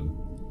just the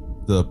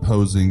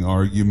opposing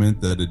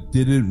argument that it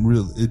didn't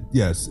really.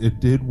 Yes, it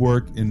did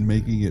work in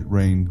making it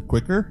rain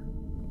quicker.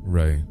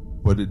 Right.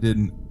 But it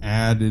didn't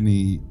add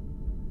any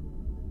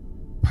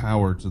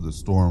power to the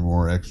storm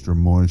or extra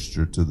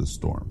moisture to the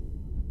storm.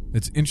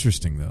 It's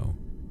interesting, though.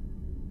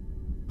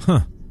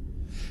 Huh.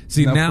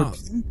 See, now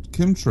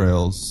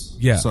chemtrails.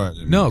 Yeah. Sorry.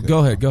 No, go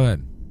ahead. Go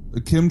ahead.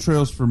 The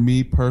chemtrails, for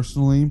me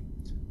personally,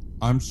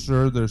 I'm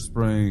sure they're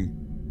spraying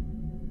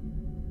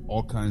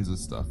all kinds of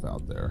stuff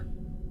out there.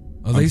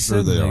 Oh, they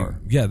said they are.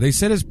 Yeah, they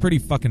said it's pretty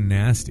fucking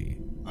nasty.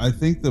 I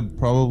think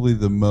probably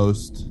the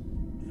most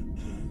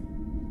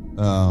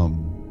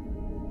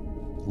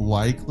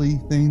likely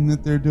thing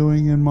that they're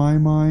doing in my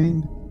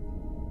mind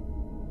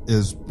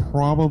is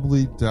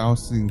probably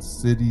dousing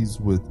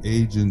cities with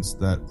agents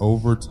that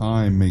over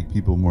time make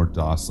people more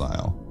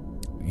docile.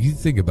 You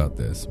think about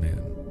this, man.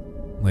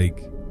 Like,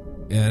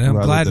 and I'm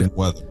glad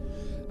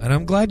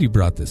you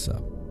brought this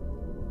up.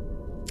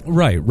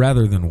 Right,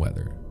 rather than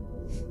weather.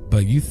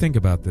 But you think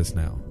about this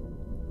now.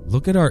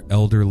 Look at our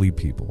elderly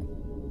people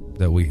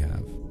that we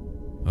have.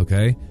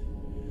 Okay?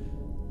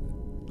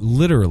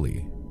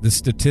 Literally, the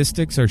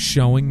statistics are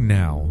showing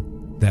now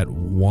that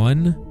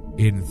 1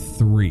 in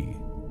 3,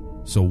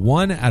 so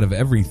 1 out of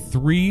every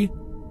 3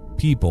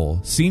 people,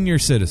 senior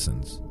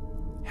citizens,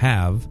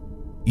 have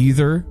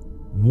either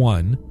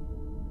 1,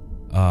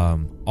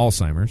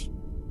 Alzheimer's,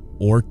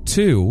 or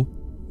 2,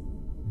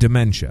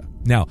 dementia.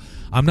 Now,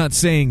 I'm not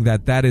saying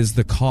that is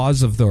the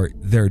cause of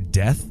their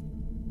death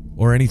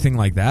or anything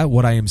like that.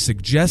 What I am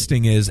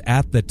suggesting is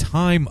at the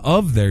time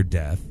of their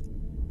death,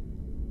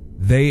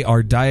 they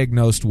are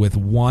diagnosed with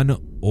one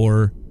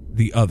or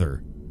the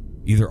other,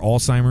 either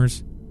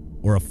Alzheimer's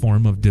or a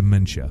form of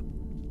dementia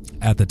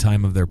at the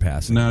time of their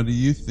passing. Now, do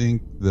you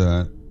think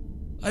that...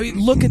 I mean,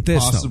 look at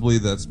this. Possibly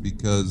that's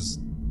because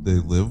they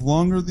live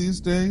longer these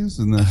days,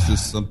 and that's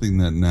just something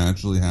that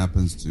naturally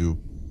happens to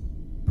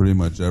pretty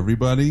much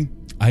everybody?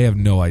 I have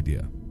no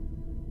idea.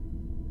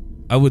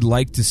 I would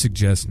like to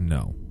suggest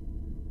no.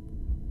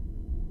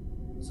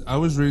 I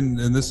was reading,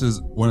 and this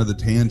is one of the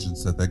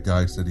tangents that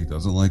guy said he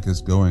doesn't like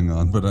us going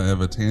on, but I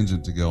have a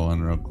tangent to go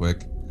on real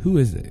quick. Who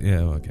is it? Yeah,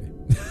 okay.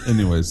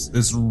 Anyways,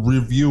 it's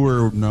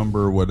reviewer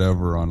number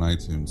whatever on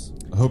iTunes.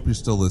 I hope you're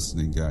still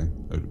listening, guy.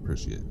 I would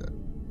appreciate that.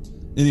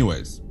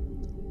 Anyways,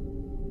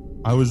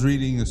 I was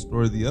reading a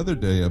story the other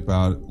day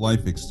about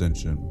life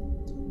extension,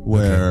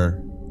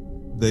 where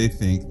they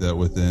think that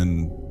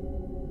within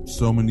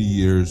so many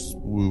years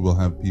we will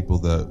have people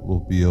that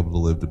will be able to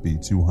live to be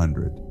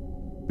 200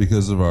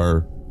 because of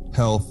our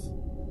health.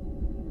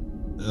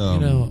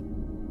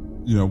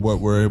 What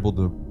we're able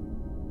to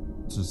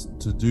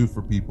do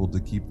for people to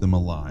keep them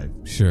alive.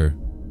 Sure.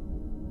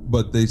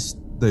 But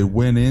they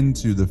went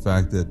into the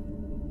fact that,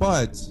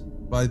 but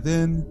by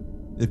then,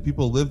 if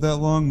people live that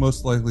long,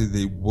 most likely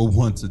they will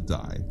want to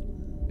die.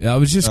 Yeah, I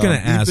was just going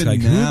to ask, like,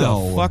 now,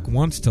 who the fuck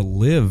wants to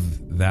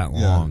live that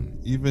long?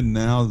 Even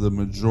now, the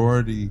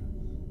majority,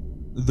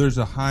 there's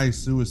a high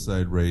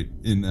suicide rate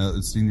in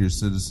senior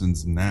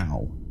citizens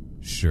now.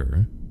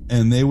 Sure.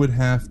 And they would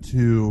have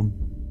to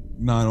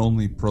not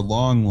only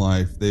prolong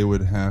life, they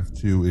would have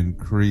to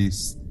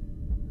increase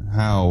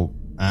how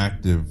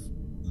active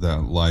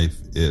that life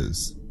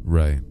is.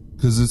 Right.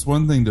 Because it's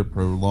one thing to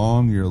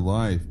prolong your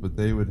life, but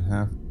they would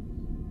have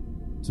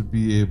to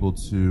be able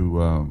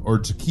to, or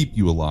to keep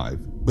you alive.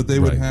 But they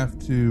would have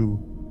to,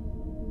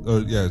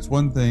 it's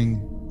one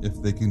thing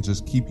if they can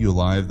just keep you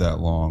alive that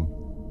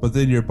long, but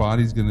then your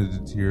body's going to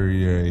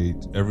deteriorate,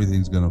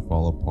 everything's going to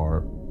fall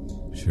apart.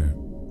 Sure.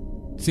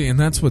 See, and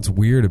that's what's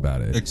weird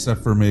about it.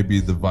 Except for maybe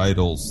the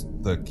vitals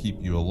that keep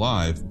you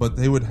alive, but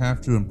they would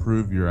have to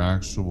improve your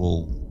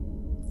actual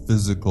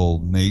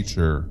physical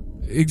nature.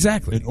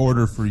 Exactly. In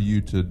order for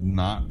you to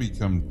not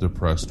become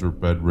depressed or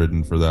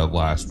bedridden for that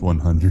last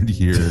 100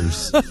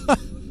 years.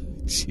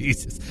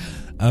 Jesus.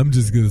 I'm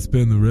just going to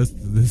spend the rest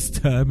of this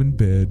time in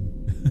bed.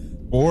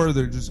 Or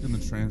they're just going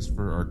to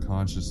transfer our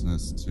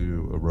consciousness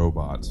to a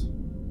robot.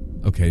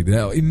 Okay,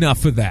 now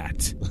enough of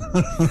that.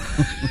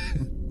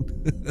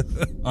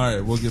 All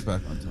right, we'll get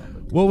back on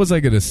topic. What was I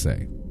going to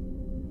say?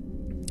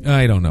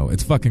 I don't know.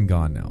 It's fucking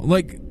gone now.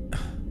 Like,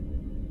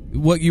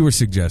 what you were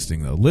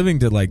suggesting, though, living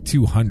to like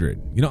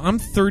 200. You know, I'm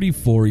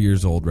 34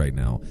 years old right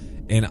now,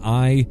 and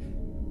I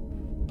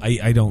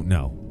don't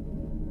know.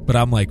 But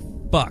I'm like,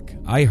 fuck,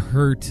 I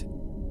hurt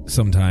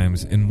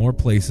sometimes in more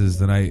places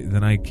than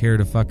I care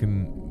to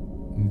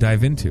fucking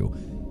dive into.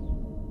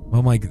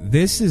 I'm like,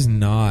 this is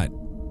not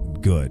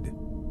good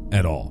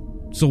at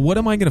all. So what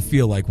am I going to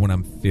feel like when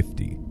I'm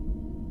 50?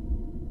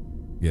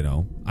 You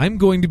know, I'm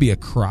going to be a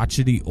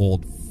crotchety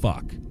old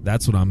fuck.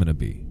 That's what I'm going to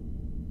be.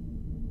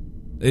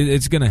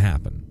 It's going to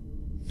happen.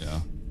 Yeah.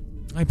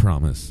 I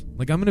promise.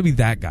 Like, I'm going to be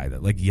that guy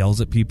that, like,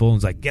 yells at people and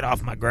is like, get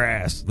off my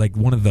grass. Like,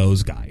 one of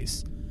those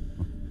guys.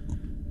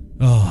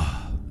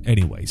 Oh,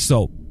 anyway,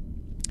 so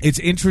it's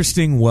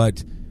interesting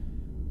what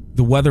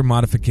the weather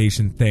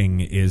modification thing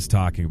is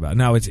talking about.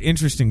 Now, it's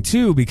interesting,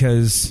 too,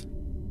 because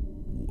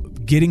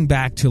getting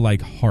back to,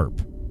 like,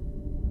 HARP.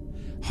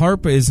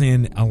 HARP is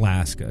in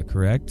Alaska,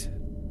 correct?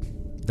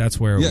 That's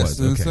where it was.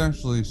 Yes, it's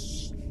actually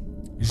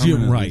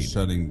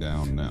shutting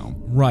down now.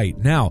 Right.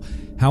 Now,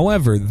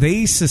 however,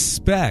 they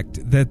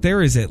suspect that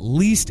there is at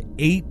least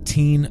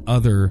 18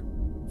 other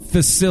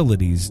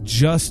facilities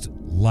just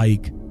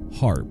like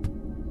HARP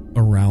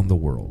around the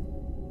world.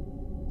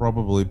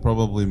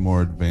 Probably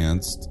more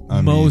advanced.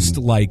 Most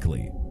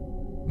likely.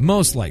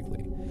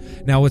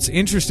 Now, what's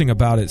interesting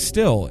about it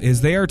still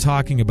is they are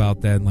talking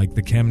about then like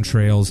the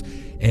chemtrails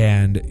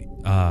and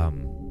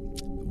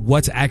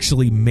what's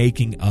actually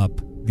making up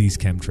these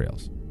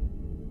chemtrails.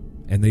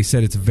 And they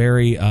said it's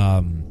very,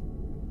 I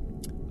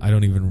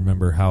don't even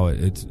remember how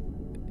it's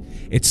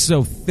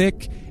so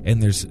thick,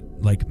 and there's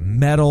like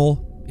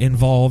metal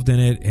involved in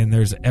it, and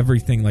there's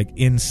everything like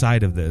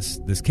inside of this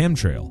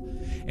chemtrail.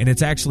 And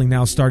it's actually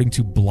now starting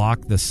to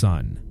block the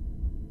sun.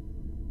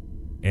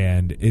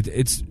 And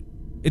it's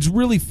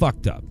really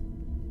fucked up.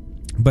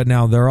 But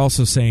now they're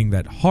also saying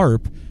that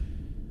HARP,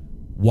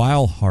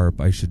 while HARP,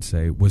 I should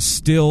say, was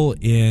still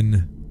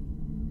in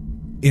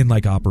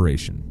like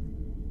operation.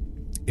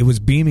 It was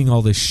beaming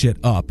all this shit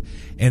up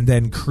and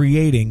then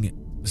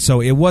creating, so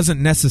it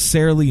wasn't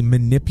necessarily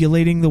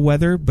manipulating the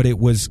weather, but it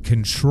was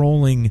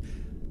controlling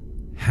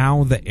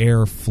how the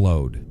air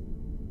flowed.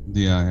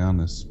 The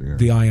ionosphere.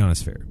 The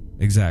ionosphere,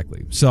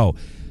 exactly. So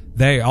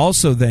they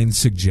also then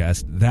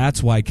suggest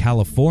that's why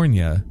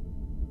California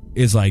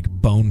is like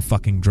bone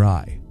fucking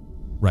dry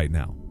right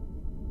now.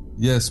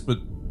 Yes, but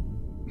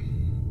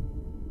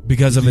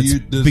because of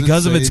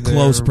its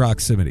close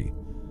proximity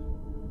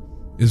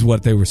is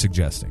what they were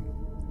suggesting.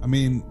 I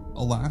mean,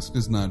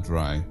 Alaska's not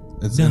dry.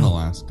 It's in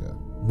Alaska.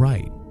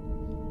 Right.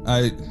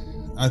 I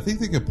think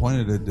they could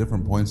point it at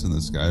different points in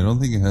the sky. I don't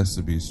think it has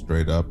to be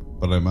straight up,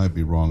 but I might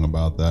be wrong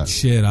about that.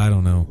 Shit, I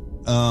don't know.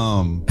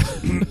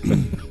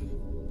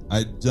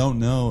 I don't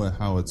know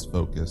how it's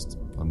focused.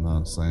 I'm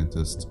not a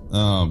scientist.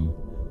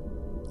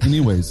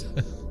 Anyways,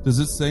 does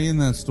it say in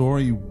that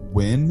story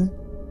when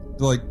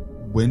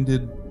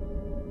did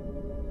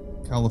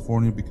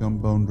California become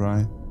bone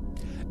dry?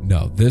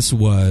 No, this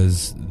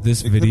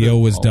video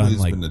was done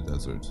like been a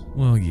desert.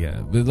 Well,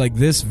 yeah, but like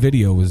this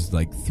video was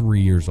like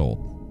 3 years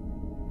old.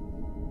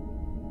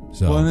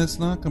 So, well, and it's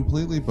not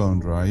completely bone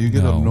dry. You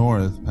get up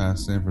north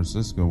past San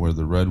Francisco where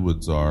the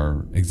redwoods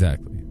are.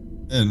 Exactly.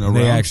 And around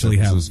they actually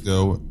San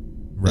Francisco,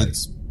 right.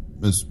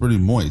 It's pretty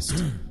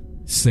moist.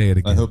 Say it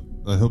again.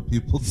 I hope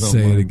people don't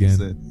say it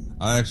again.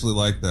 I actually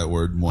like that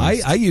word,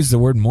 moist. I use the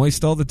word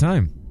moist all the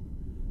time.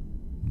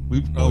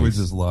 We probably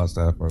just lost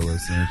half our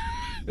listeners.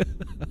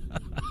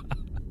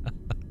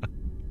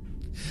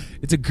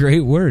 It's a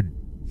great word.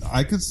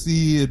 I could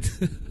see it.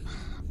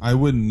 I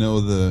wouldn't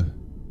know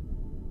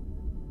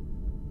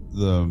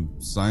the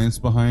science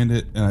behind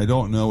it, and I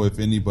don't know if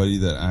anybody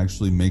that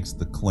actually makes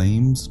the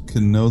claims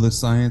can know the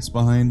science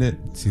behind it.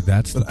 See,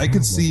 that's but I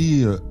could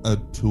see a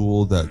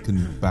tool that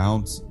can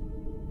bounce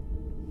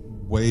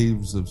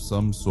waves of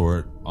some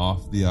sort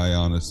off the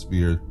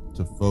ionosphere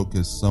to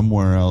focus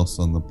somewhere else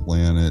on the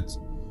planet,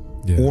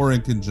 or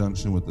in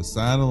conjunction with the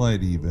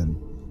satellite, even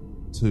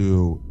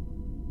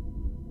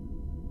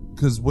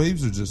because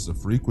waves are just a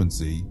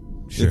frequency.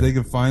 Sure. If they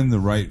can find the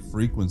right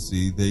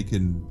frequency, they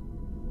can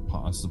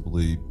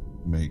possibly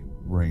make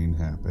rain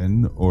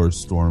happen or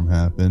storm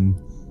happen.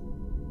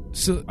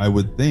 So I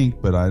would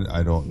think, but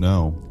I don't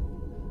know.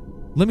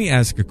 Let me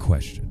ask a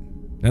question.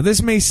 Now,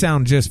 this may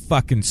sound just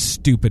fucking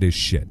stupid as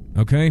shit,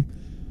 okay?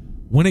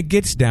 When it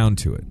gets down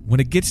to it, when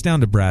it gets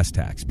down to brass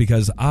tacks,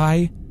 because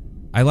I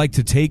like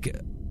to take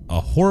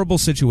a horrible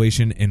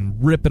situation and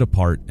rip it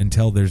apart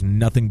until there's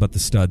nothing but the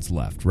studs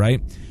left,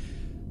 right?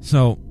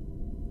 So,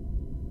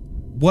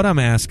 what I'm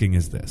asking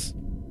is this.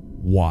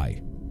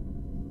 Why?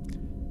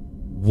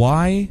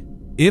 Why,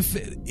 if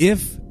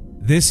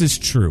this is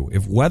true,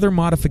 if weather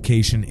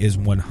modification is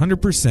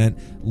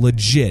 100%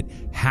 legit,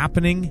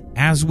 happening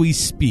as we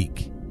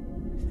speak,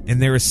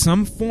 and there is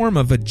some form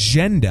of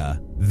agenda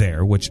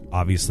there, which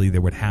obviously there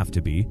would have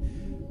to be,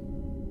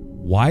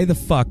 why the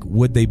fuck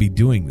would they be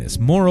doing this?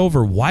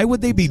 Moreover, why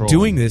would they be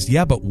doing this?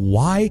 Yeah, but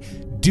why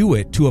do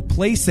it to a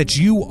place that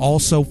you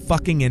also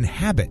fucking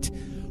inhabit?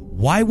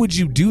 Why would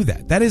you do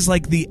that? That is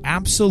like the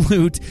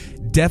absolute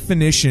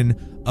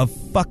definition of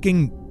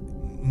fucking,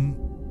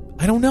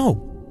 I don't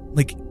know.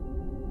 Like,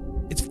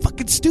 it's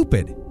fucking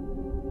stupid.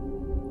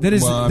 That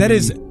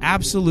is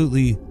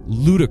absolutely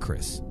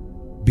ludicrous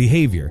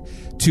behavior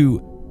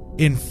to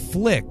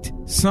inflict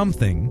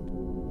something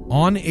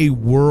on a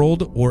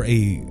world or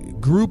a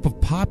group of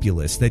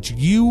populace that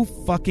you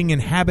fucking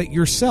inhabit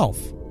yourself.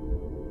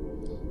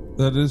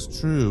 That is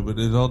true, but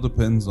it all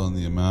depends on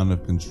the amount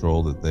of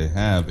control that they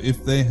have.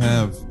 If they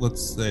have,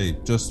 let's say,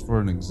 just for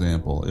an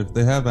example, if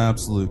they have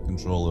absolute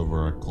control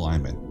over a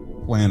climate,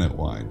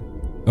 planet-wide.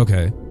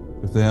 Okay.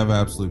 If they have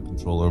absolute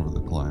control over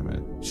the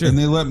climate. Sure. And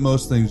they let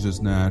most things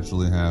just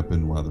naturally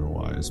happen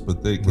weather-wise,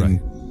 but they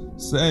can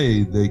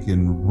say they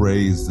can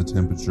raise the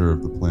temperature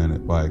of the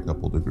planet by a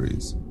couple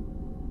degrees.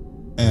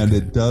 And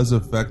it does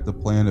affect the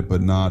planet,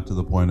 but not to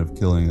the point of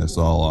killing us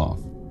all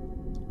off.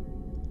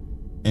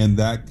 And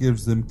that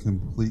gives them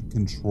complete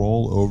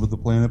control over the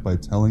planet by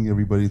telling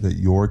everybody that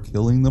you're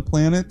killing the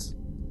planet.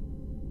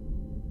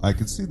 I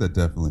could see that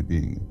definitely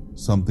being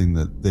something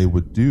that they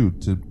would do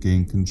to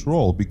gain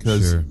control,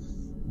 because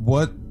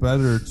what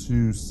better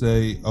to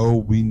say, oh,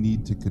 we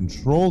need to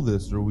control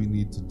this, or we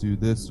need to do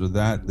this or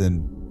that,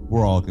 than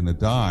we're all going to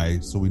die,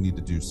 so we need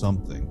to do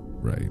something.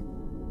 Right.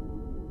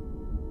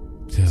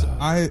 So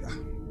I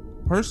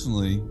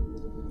personally,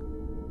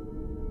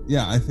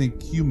 I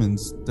think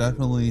humans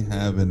definitely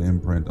have an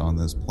imprint on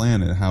this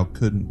planet. How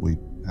couldn't we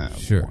have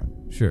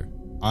one? Sure.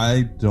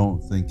 I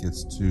don't think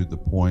it's to the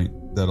point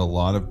that a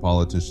lot of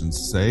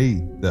politicians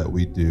say that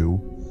we do.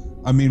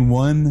 I mean,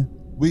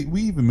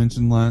 we even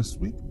mentioned last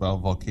week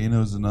about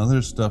volcanoes and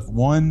other stuff.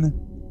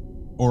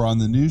 Or on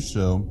the news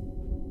show,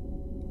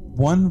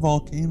 one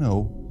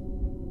volcano,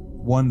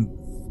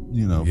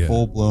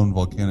 full-blown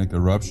volcanic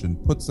eruption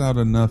puts out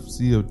enough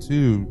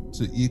CO2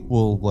 to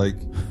equal, like,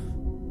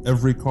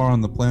 every car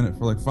on the planet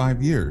for, like,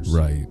 5 years.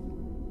 Right.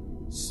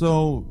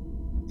 So,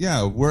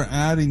 yeah, we're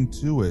adding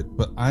to it,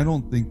 but I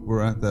don't think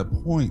we're at that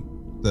point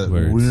that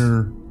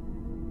we're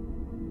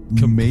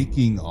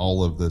making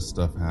all of this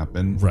stuff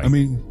happen. Right. I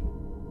mean,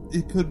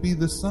 it could be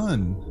the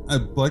sun.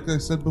 Like I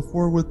said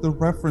before, with the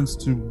reference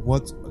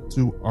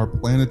to our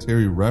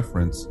planetary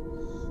reference,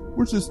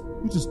 we just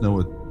know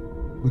it.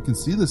 We can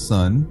see the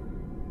sun,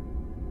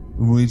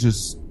 and we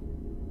just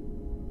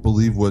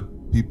believe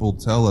what people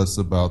tell us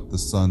about the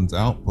sun's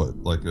output,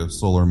 like a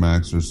solar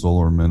max or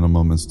solar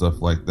minimum and stuff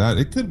like that.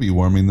 It could be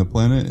warming the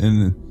planet,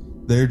 and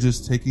they're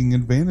just taking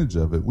advantage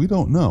of it. We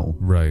don't know.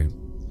 Right.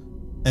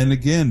 And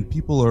again,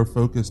 people are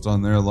focused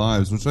on their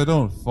lives, which I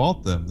don't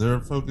fault them.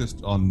 They're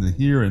focused on the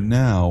here and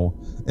now,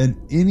 and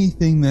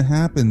anything that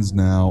happens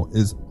now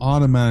is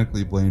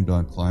automatically blamed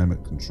on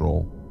climate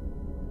control.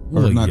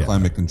 Or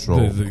climate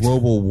control,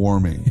 global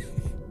warming.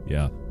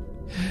 Yeah,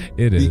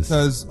 it is.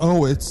 Because,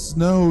 it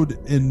snowed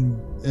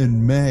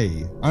in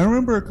May. I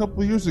remember a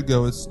couple years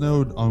ago it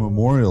snowed on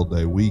Memorial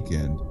Day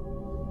weekend.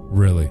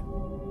 Really?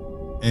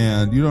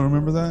 And you don't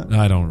remember that?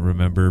 I don't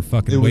remember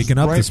fucking waking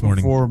up this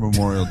morning. It was right before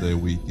Memorial Day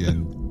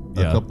weekend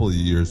a couple of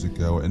years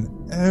ago,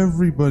 and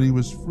everybody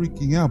was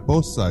freaking out,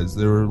 both sides.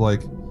 They were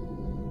like,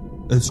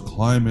 it's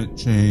climate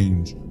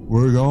change.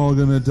 We're all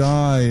going to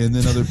die. And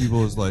then other people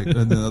was like, and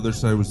then the other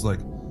side was like,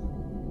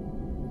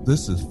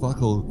 this is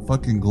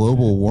fucking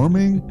global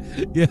warming?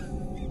 Yeah.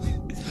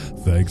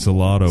 Thanks a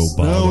lot, Obama.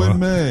 Snow in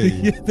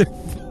May.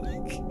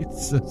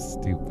 It's so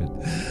stupid.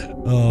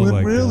 Oh, when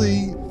my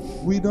really, God.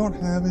 We don't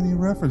have any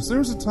reference. There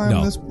was a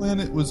time this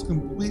planet was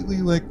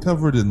completely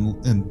covered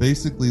in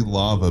basically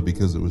lava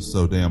because it was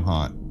so damn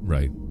hot.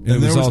 Right.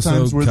 And there was also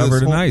times where covered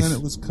this in whole ice.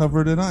 planet was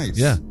covered in ice.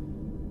 Yeah.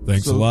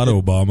 Thanks So a lot, it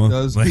Obama.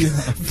 does-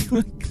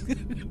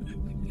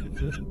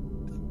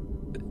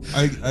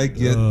 I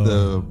get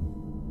the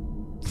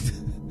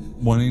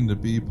wanting to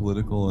be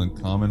political and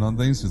comment on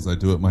things because I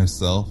do it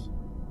myself.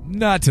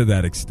 Not to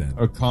that extent.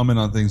 Or comment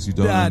on things you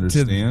don't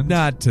understand.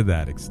 Not to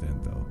that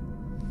extent, though.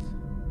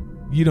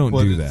 You don't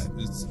do that.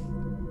 It's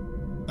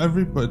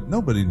everybody.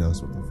 Nobody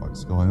knows what the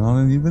fuck's going on,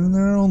 and even in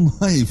their own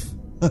life,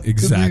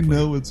 Exactly. they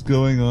know what's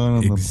going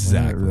on the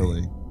planet.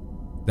 Really,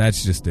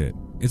 that's just it.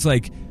 It's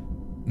like,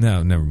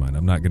 no, never mind.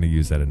 I'm not going to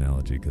use that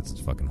analogy because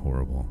it's fucking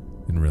horrible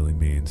and really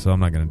mean. So I'm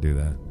not going to do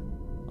that.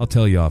 I'll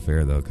tell you off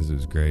air though because it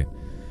was great.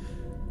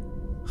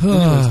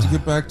 Anyways, to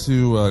get back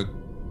to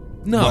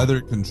No. weather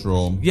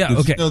control. Yeah, Did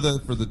okay. you know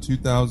that for the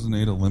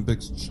 2008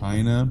 Olympics,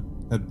 China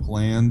had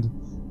planned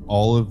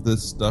all of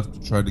this stuff to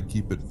try to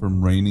keep it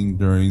from raining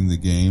during the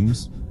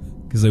games?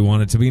 Because they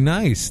want it to be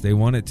nice. They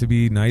want it to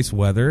be nice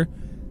weather.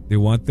 They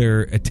want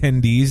their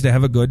attendees to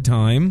have a good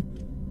time.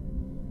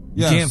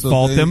 You can't so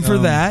fault they, them for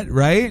that,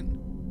 right?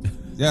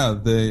 Yeah,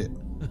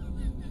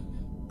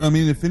 I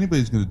mean, if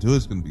anybody's going to do it,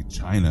 it's going to be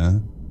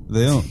China.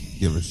 They don't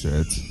give a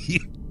shit.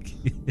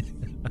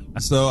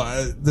 So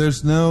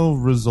there's no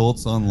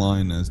results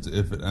online as to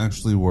if it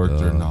actually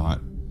worked or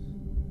not.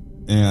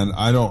 And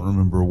I don't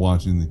remember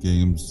watching the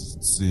games,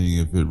 seeing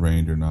if it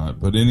rained or not.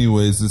 But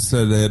anyways, it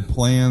said they had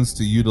plans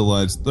to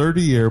utilize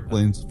 30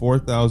 airplanes,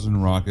 4,000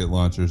 rocket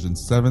launchers, and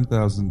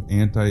 7,000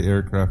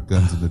 anti-aircraft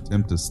guns in an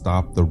attempt to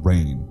stop the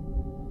rain.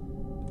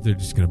 They're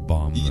just going to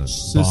bomb Each the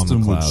system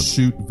would clouds.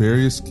 shoot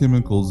various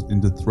chemicals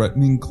into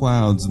threatening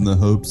clouds in the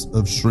hopes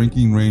of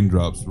shrinking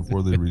raindrops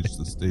before they reach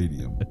the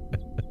stadium.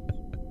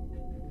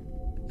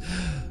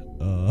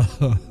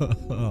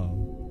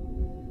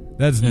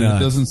 That's And nuts.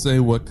 it doesn't say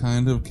what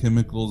kind of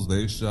chemicals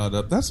they shot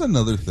up. That's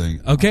another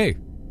thing. Okay,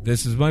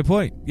 this is my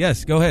point.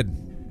 Yes, go ahead.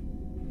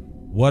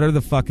 What are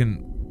the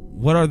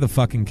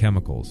fucking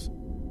chemicals?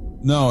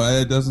 No,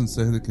 it doesn't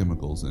say the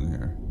chemicals in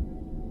here.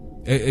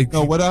 It-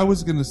 No, what I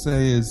was going to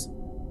say is,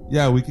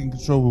 yeah, we can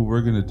control what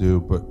we're going to do,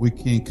 but we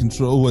can't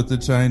control what the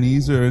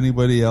Chinese or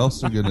anybody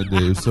else are going to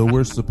do. So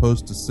we're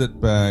supposed to sit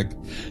back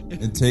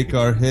and take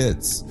our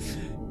hits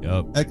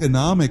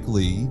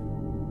economically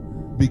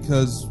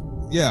because,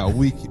 yeah,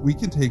 we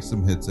can take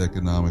some hits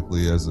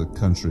economically as a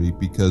country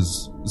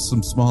because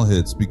some small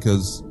hits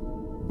because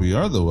we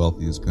are the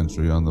wealthiest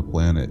country on the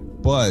planet.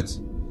 But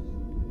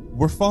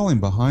we're falling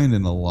behind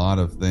in a lot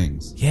of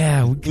things.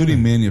 Yeah,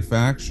 including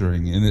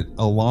manufacturing, and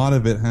a lot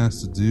of it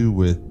has to do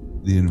with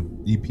the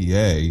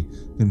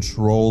EPA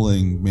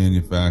controlling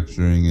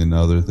manufacturing and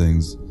other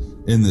things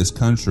in this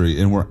country,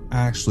 and we're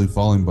actually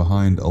falling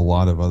behind a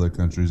lot of other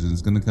countries, and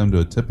it's going to come to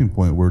a tipping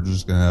point where we're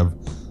just going to have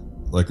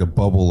like a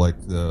bubble, like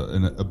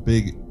a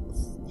big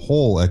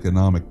whole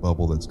economic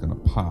bubble that's going to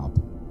pop,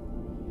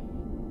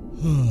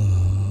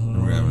 and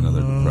we're going to have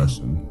another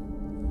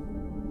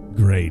depression.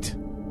 Great.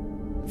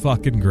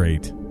 Fucking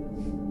great.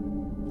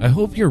 I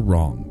hope you're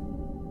wrong.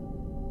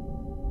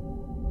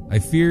 I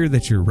fear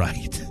that you're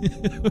right.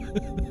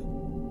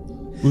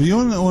 Well,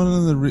 you know, one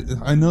of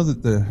the I know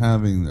that they're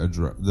having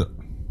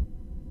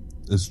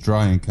it's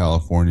dry in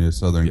California,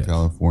 Southern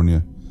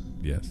California.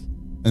 Yes.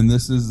 And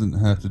this doesn't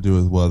have to do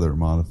with weather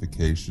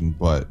modification,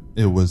 but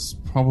it was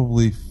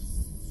probably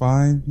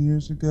 5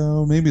 years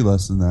ago, maybe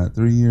less than that,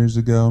 3 years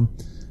ago.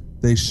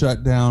 They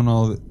shut down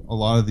a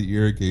lot of the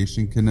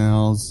irrigation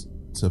canals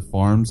to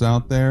farms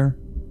out there,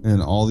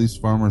 and all these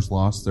farmers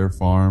lost their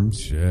farms.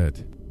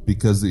 Shit.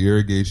 Because the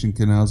irrigation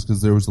canals,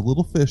 because there was a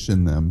little fish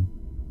in them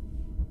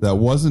that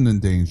wasn't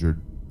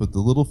endangered, but the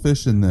little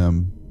fish in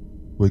them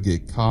would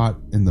get caught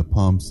in the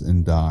pumps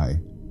and die.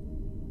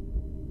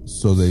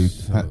 So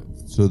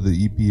so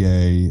the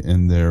EPA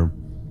and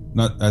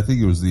I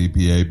think it was the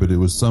EPA, but it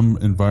was some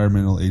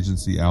environmental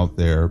agency out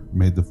there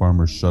made the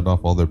farmers shut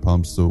off all their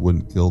pumps so it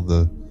wouldn't kill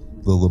the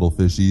little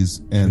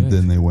fishies, and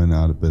then they went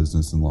out of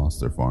business and lost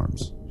their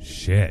farms.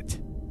 Shit.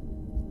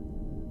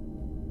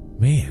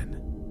 Man.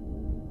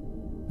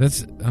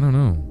 That's, I don't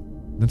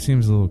know. That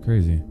seems a little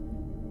crazy.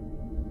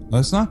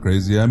 That's not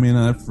crazy. I mean,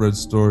 I've read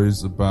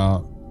stories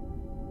about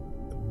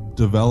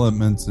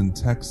developments in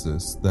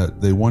Texas that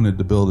they wanted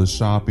to build a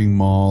shopping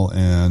mall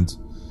and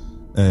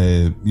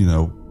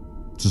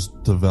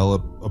just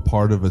develop a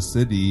part of a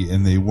city,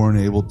 and they weren't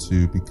able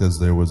to because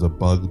there was a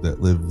bug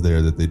that lived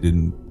there that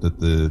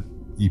the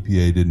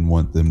EPA didn't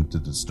want them to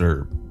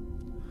disturb.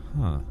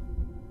 Huh.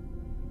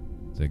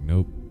 It's like,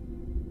 nope.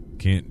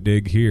 Can't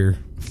dig here.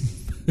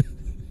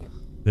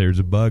 There's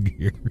a bug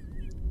here.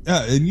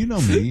 Yeah, and you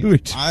know me.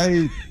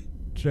 I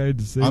tried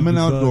to say I'm an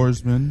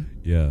outdoorsman.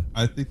 Yeah.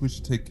 I think we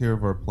should take care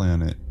of our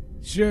planet.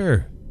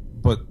 Sure.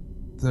 But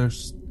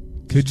there's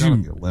gotta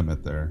be a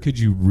limit there. Could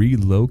you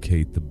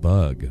relocate the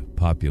bug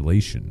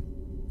population?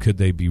 Could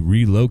they be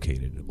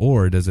relocated?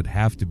 Or does it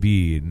have to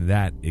be in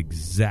that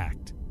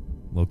exact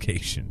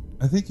location?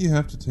 I think you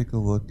have to take a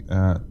look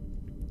at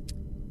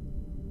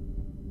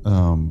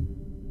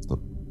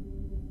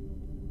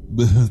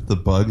the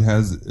bug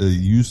has a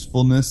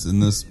usefulness in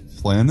this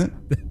planet.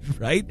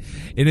 Right?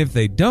 And if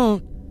they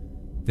don't,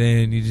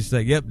 then you just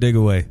like, yep, dig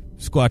away.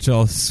 Squash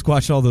all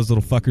those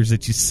little fuckers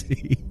that you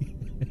see.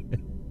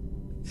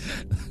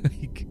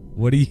 Like,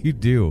 what do you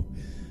do?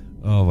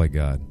 Oh my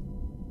God.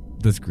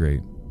 That's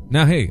great.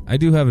 Now, hey, I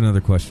do have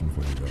another question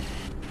for you,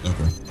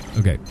 though.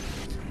 Okay.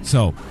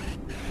 So,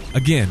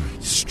 again,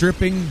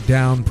 stripping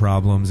down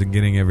problems and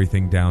getting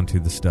everything down to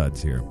the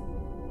studs here.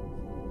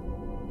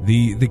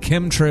 The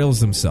chemtrails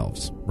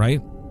themselves,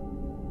 right?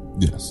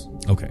 Yes.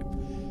 Okay.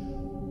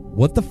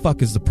 What the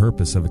fuck is the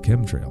purpose of a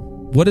chemtrail?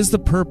 What is the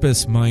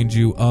purpose, mind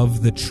you,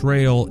 of the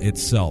trail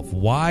itself?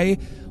 Why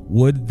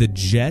would the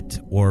jet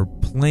or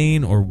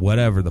plane or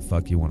whatever the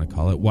fuck you want to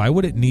call it, why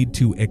would it need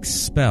to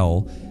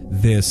expel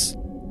this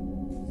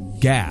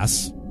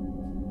gas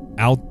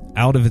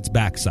out of its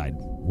backside?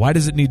 Why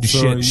does it need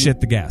to shit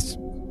the gas?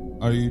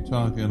 Are you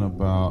talking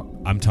about...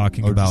 I'm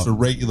talking about... just a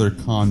regular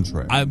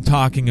contrail? I'm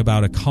talking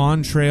about a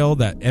contrail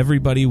that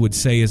everybody would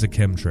say is a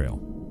chemtrail.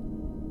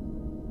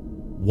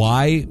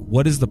 Why?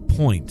 What is the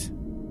point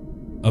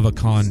of a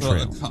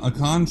contrail? So a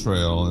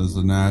contrail is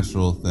a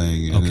natural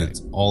thing, and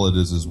it's all it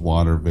is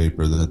water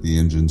vapor that the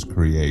engines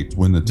create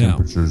when the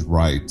temperature's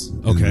right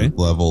in the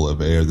level of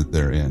air that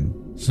they're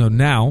in. So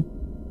now,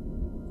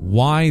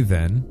 why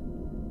then,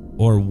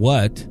 or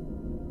what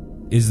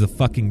is the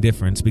fucking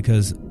difference?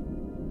 Because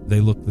they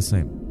look the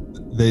same.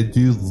 They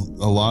do.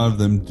 A lot of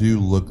them do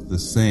look the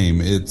same.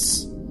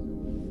 It's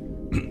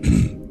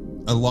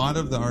a lot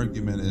of the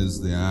argument is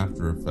the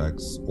after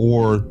effects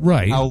or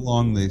how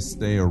long they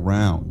stay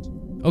around.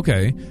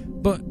 Okay,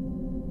 but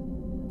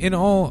in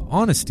all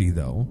honesty,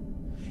 though,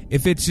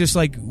 if it's just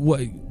like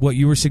what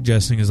you were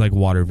suggesting is like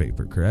water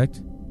vapor,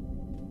 correct?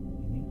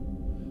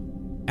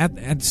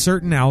 At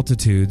certain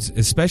altitudes,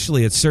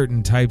 especially at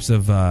certain types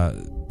of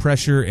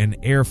pressure and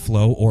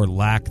airflow or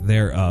lack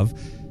thereof,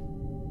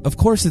 of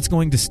course it's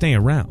going to stay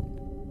around.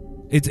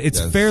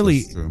 It's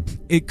fairly,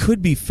 it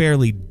could be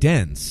fairly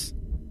dense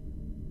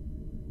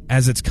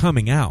as it's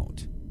coming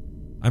out.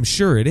 I'm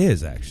sure it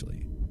is,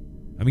 actually.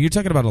 I mean, you're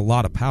talking about a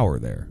lot of power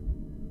there.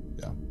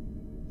 Yeah.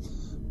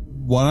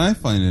 What I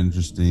find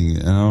interesting,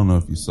 and I don't know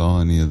if you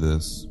saw any of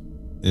this,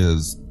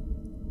 is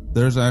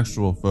there's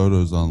actual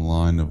photos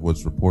online of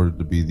what's reported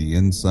to be the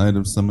inside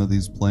of some of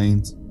these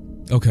planes.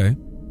 Okay.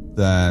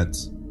 That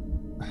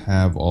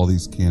have all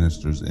these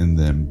canisters in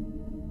them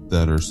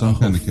that are some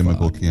kind of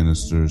chemical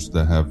canisters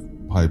that have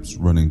pipes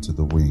running to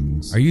the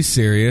wings. Are you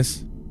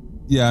serious?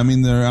 Yeah, I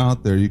mean, they're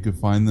out there. You can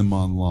find them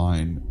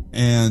online.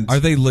 And are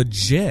they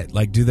legit?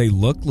 Like, do they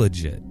look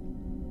legit?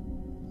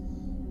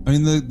 I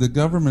mean, the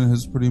government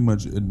has pretty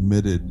much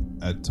admitted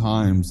at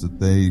times that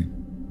they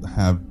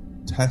have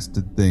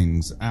tested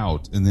things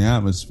out in the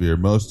atmosphere.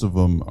 Most of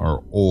them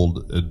are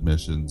old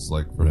admissions,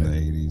 like from the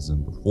 80s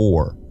and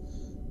before.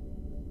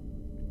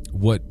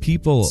 What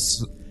people...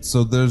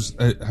 So there's,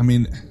 I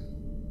mean,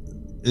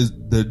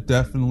 they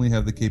definitely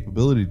have the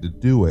capability to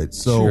do it.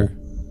 So,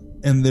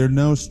 and they're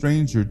no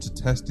stranger to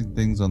testing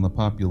things on the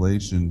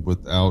population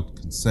without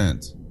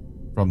consent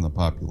from the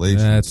population.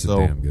 That's a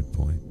damn good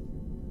point.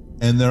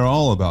 And they're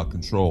all about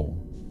control.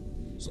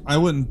 So I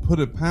wouldn't put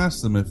it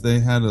past them if they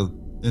had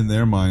in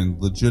their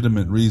mind,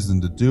 legitimate reason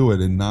to do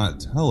it and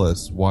not tell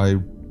us. Why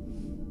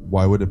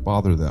would it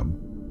bother them?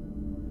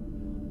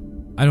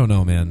 I don't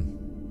know, man.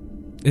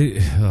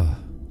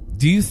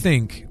 Do you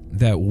think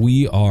that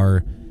we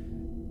are,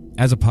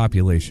 as a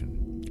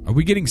population, are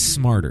we getting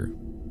smarter?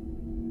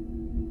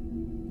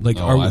 Like,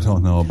 I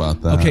don't know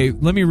about that. Okay,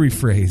 let me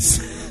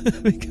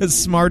rephrase because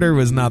smarter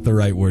was not the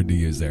right word to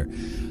use there.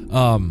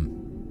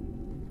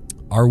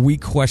 Are we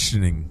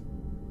questioning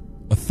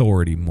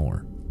authority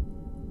more?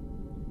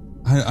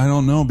 I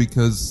don't know,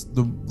 because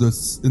in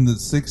the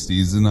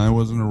 60s, and I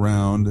wasn't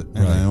around,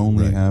 and I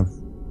only have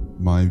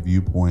my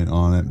viewpoint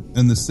on it.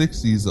 In the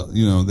 60s,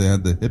 you know, they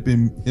had the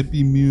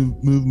hippie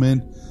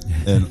movement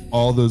and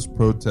all those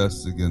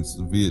protests against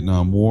the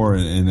Vietnam War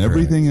and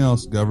everything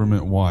else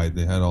government-wide.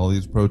 They had all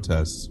these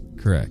protests.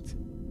 Correct.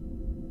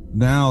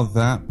 Now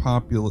that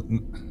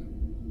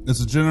it's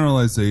a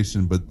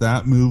generalization, but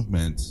that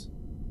movement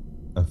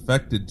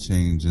affected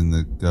change in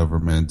the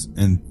government,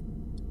 and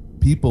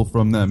people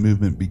from that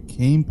movement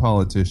became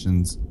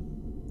politicians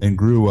and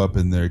grew up,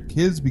 and their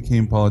kids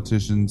became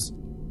politicians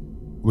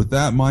with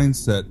that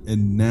mindset,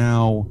 and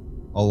now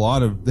a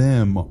lot of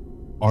them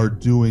are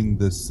doing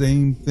the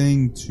same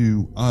thing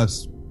to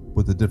us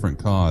with a different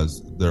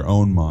cause, their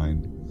own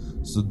mind.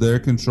 So they're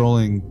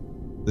controlling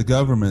the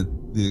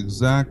government the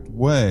exact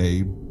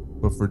way,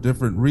 but for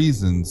different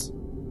reasons,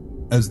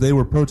 as they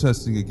were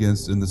protesting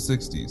against in the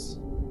 60s.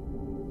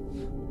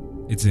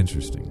 It's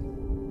interesting.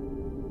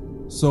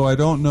 So I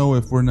don't know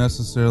if we're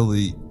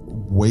necessarily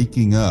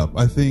waking up.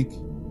 I think,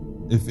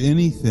 if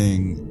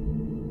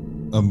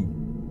anything, a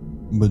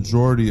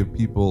majority of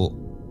people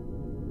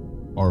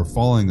are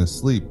falling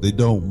asleep. They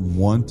don't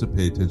want to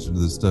pay attention to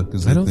this stuff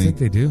because I don't think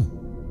they do.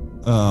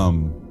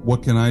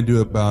 What can I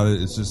do about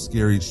it? It's just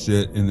scary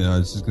shit, and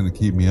it's just going to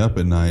keep me up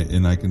at night,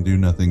 and I can do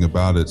nothing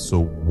about it.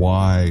 So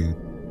why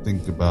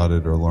think about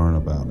it or learn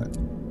about it?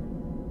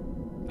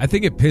 I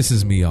think it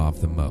pisses me off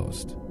the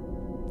most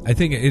I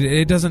think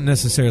it doesn't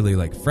necessarily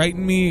like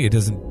frighten me. It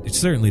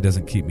certainly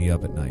doesn't keep me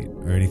up at night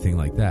or anything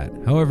like that.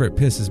 However, it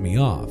pisses me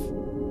off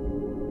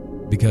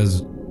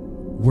because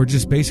we're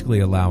just basically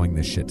allowing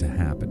this shit to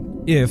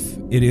happen. If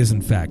it is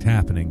in fact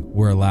happening,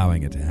 we're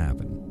allowing it to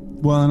happen.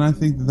 Well, and I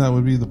think that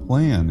would be the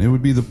plan. It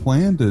would be the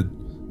plan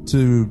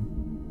to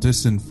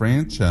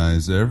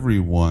disenfranchise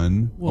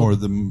everyone, or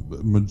the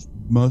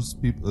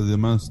most people,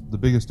 the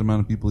biggest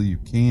amount of people you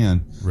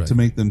can, right, to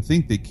make them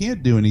think they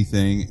can't do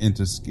anything and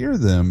to scare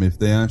them if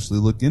they actually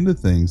look into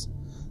things.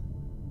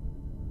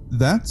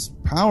 That's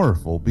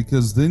powerful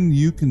because then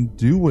you can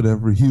do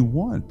whatever you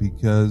want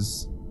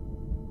because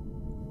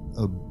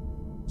a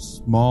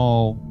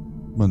small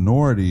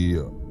minority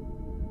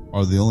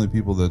are the only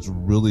people that's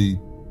really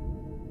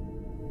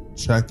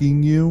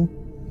checking you.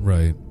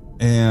 Right.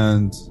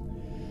 And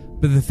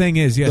but the thing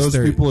is, yes, those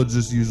people are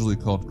just usually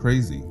called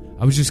crazy.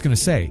 I was just going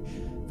to say,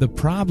 the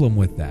problem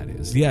with that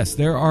is, yes,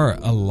 there are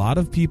a lot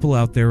of people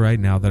out there right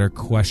now that are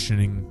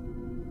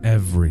questioning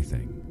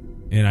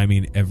everything. And I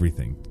mean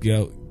everything. You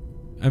know,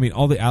 I mean,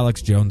 all the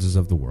Alex Joneses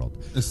of the world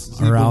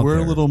are out we're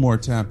there. A little more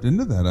tapped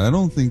into that. I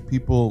don't think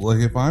people, like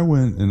if I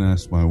went and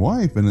asked my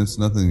wife, and it's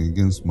nothing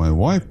against my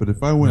wife, but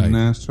if I went and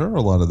asked her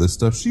a lot of this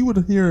stuff, she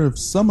would hear of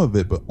some of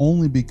it, but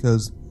only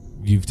because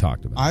you've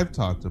talked about I've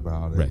talked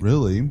about it, right,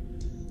 really.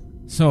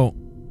 So,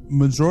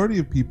 majority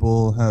of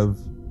people have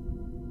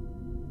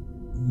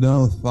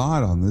no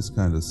thought on this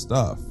kind of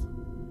stuff.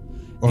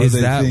 Or is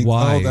they that think,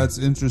 why, oh, that's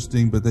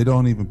interesting, but they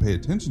don't even pay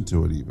attention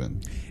to it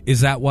even.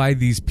 Is that why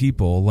these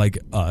people, like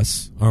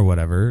us or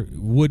whatever,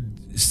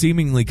 would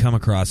seemingly come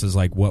across as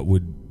like what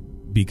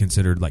would be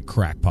considered like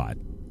crackpot?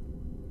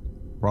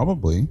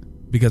 Probably.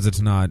 Because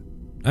it's not,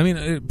 I mean,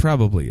 it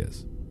probably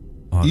is.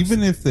 Honestly.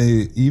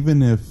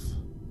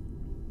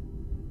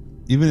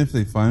 Even if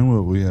they find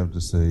what we have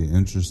to say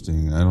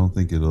interesting, I don't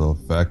think it'll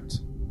affect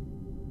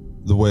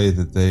the way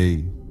that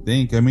they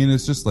think. I mean,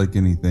 it's just like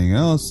anything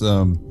else.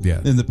 In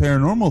the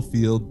paranormal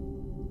field,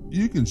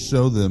 you can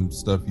show them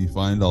stuff you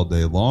find all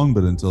day long,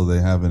 but until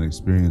they haven't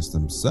experienced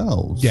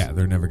themselves,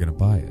 they're never going to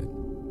buy it.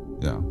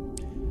 Yeah.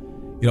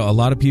 You know, a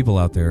lot of people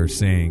out there are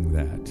saying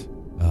that,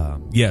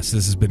 yes,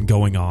 this has been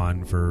going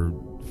on for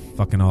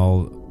fucking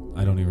all,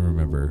 I don't even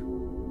remember,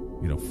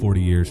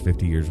 40 years,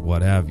 50 years,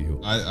 what have you.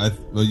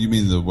 Well, you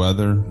mean the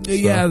weather stuff?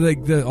 Yeah,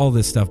 like all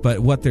this stuff.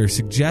 But what they're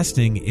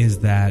suggesting is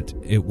that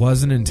it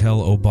wasn't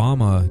until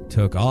Obama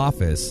took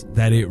office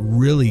that it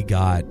really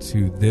got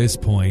to this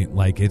point.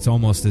 Like, it's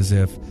almost as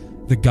if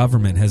the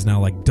government has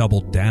now, like,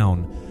 doubled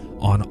down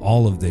on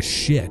all of this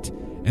shit.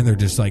 And they're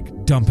just,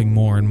 like, dumping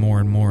more and more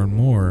and more and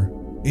more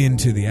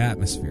into the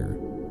atmosphere.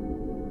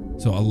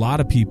 So a lot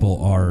of people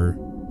are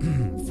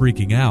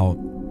freaking out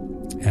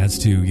as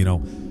to,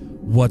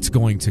 what's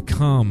going to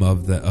come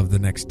of the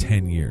next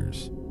 10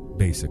 years,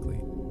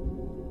 basically.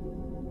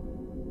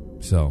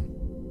 So,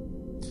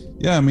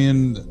 yeah, I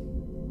mean,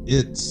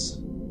 it's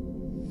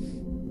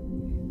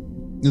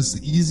the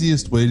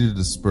easiest way to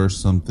disperse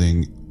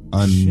something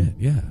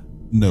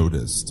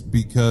unnoticed,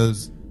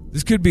 because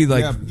this could be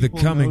like the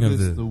coming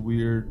of the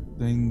weird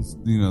things,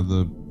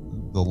 the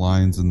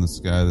lines in the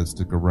sky that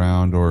stick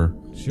around, or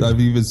I've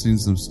even seen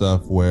some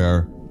stuff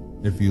where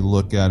if you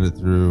look at it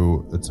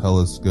through a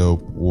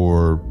telescope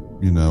or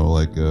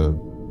like a,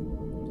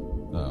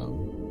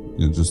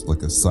 just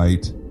like a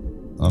sight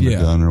on the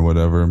gun or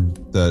whatever,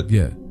 that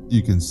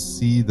you can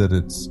see that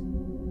it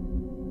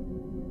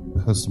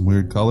has some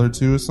weird color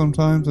to it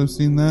sometimes. I've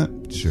seen that.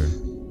 Sure.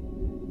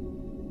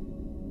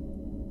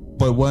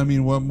 But what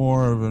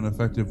more of an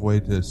effective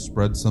way to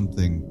spread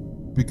something,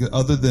 because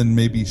other than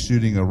maybe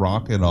shooting a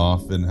rocket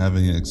off and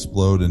having it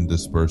explode and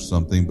disperse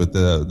something, but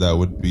that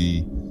would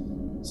be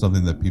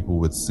something that people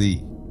would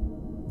see.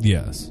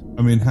 Yes.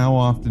 I mean, how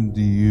often do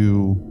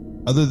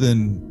you, other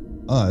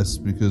than us,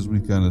 because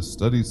we kind of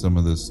study some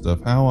of this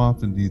stuff, how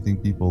often do you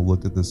think people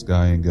look at the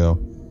sky and go,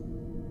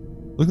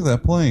 look at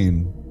that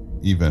plane,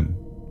 even?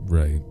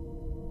 Right.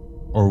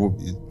 Or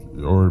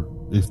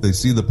if they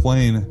see the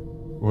plane,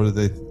 what are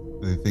they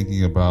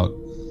thinking about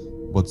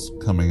what's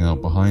coming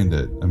out behind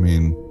it? I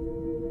mean,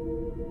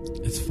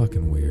 it's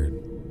fucking weird.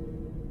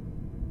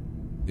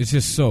 It's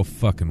just so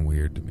fucking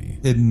weird to me.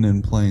 Hidden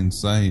in plain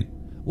sight.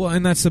 Well,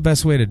 and that's the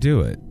best way to do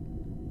it.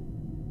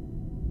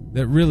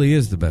 That really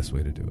is the best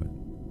way to do it.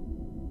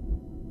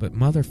 But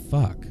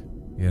motherfuck,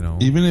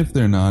 even if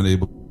they're not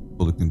able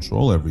to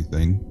control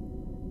everything,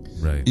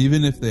 right?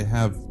 Even if they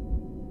have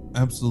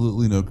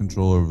absolutely no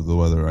control over the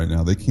weather right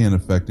now, they can't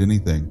affect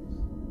anything.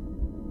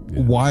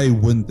 Yeah. Why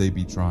wouldn't they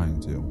be trying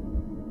to?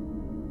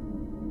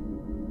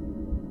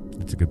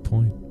 That's a good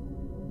point.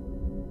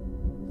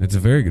 It's a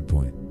very good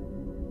point.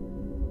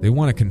 They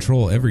want to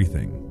control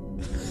everything.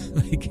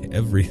 Like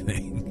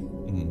everything.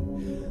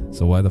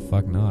 So why the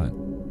fuck not?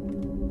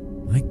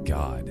 My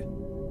God.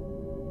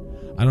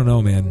 I don't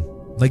know, man.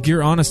 Like,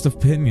 your honest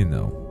opinion,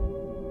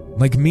 though.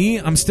 Like me,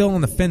 I'm still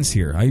on the fence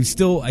here. I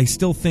still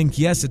think,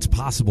 yes, it's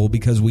possible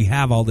because we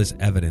have all this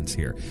evidence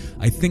here.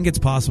 I think it's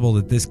possible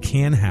that this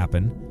can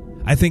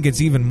happen. I think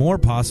it's even more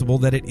possible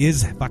that it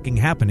is fucking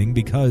happening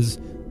because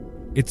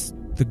it's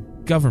the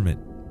government.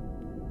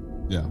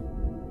 Yeah.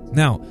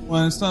 Now,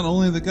 well, it's not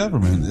only the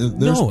government.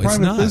 There's no, it's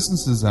private not.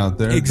 businesses out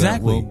there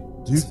exactly. that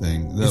will do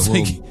things. That It's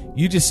will, like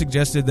you just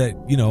suggested that,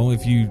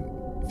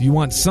 if you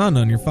want sun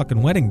on your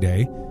fucking wedding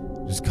day,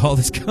 just call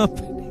this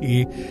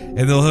company and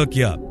they'll hook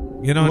you up.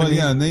 You know what I mean?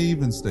 Yeah, and they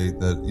even state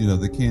that,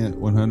 they can't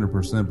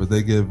 100%, but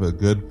they give a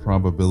good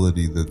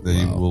probability that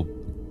they will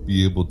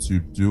be able to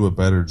do a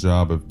better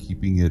job of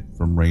keeping it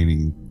from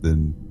raining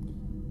than...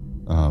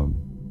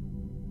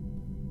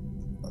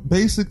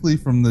 basically,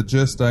 from the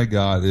gist I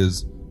got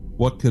is,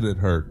 what could it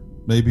hurt?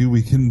 Maybe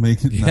we can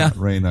make it not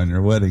rain on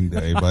your wedding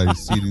day by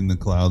seeding the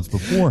clouds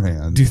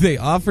beforehand. Do they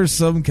offer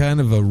some kind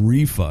of a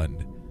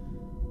refund?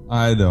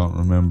 I don't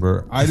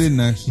remember. I didn't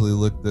actually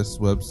look this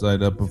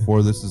website up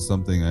before. This is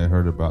something I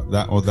heard about.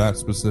 That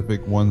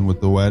specific one with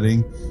the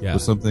wedding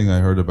was something I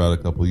heard about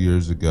a couple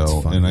years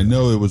ago. And I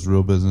know it was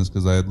real business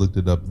because I had looked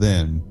it up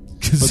then.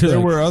 But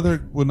there were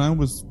when I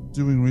was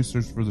doing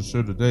research for the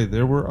show today,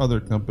 there were other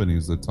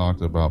companies that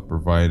talked about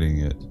providing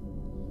it.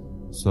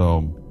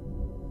 So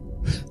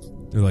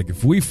they're like,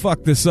 if we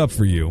fuck this up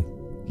for you,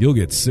 you'll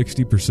get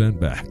 60%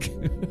 back.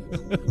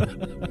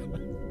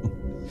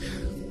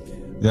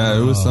 Yeah,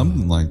 it was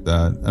something like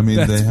that. I mean,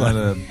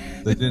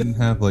 they didn't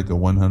have like a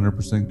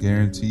 100%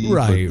 guarantee,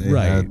 right? But they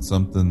had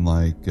something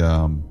like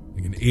an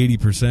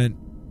 80%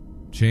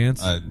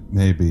 chance.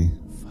 Maybe.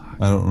 Fuck.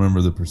 I don't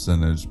remember the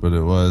percentage, but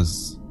it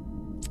was.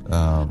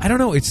 I don't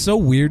know. It's so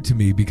weird to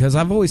me because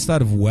I've always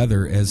thought of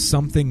weather as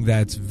something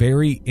that's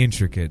very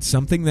intricate,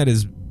 something that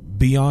is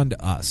beyond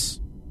us.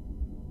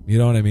 You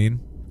know what I mean?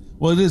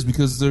 Well, it is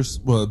because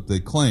they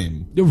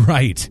claim.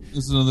 Right.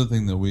 This is another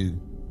thing that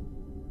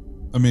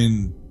I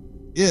mean,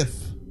 if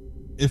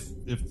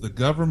the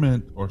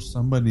government or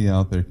somebody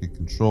out there can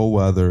control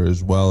weather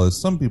as well as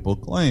some people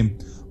claim,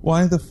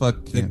 why the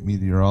fuck can't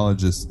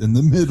meteorologists in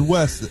the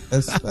Midwest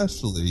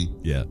especially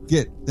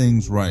get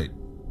things right?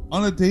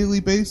 On a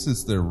daily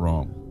basis, they're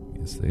wrong.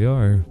 Yes, they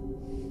are.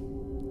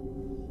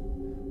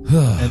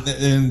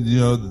 and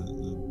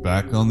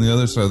back on the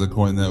other side of the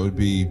coin, that would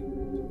be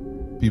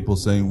people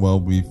saying, well,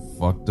 we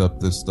fucked up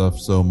this stuff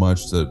so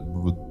much that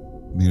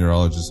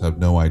meteorologists have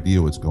no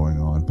idea what's going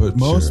on. But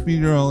most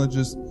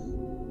meteorologists,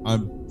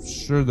 I'm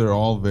sure they're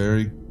all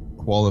very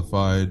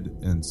qualified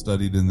and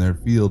studied in their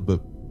field,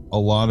 but a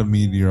lot of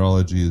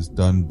meteorology is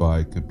done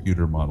by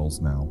computer models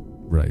now.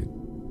 Right.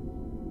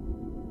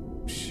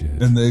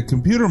 Shit. And the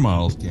computer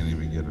models can't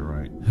even get it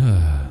right.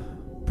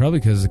 Probably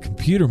because the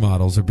computer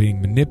models are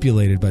being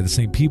manipulated by the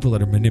same people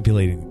that are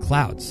manipulating the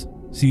clouds.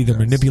 See, they're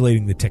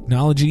manipulating the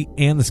technology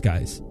and the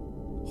skies.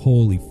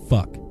 Holy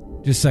fuck.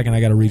 Just a second,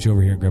 I gotta reach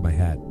over here and grab my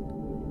hat.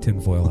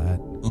 Tinfoil hat.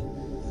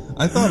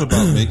 I thought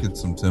about making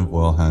some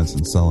tinfoil hats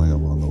and selling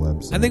them on the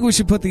website. I think we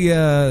should put the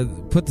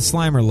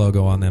Slimer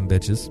logo on them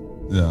bitches.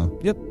 Yeah.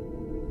 Yep.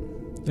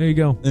 There you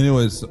go.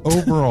 Anyways,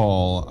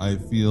 overall, I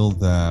feel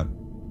that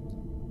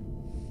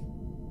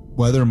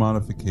weather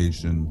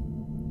modification,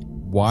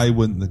 why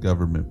wouldn't the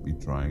government be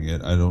trying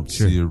it? I don't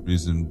see a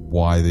reason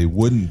why they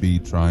wouldn't be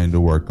trying to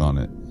work on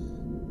it.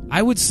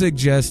 I would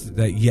suggest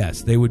that,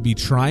 yes, they would be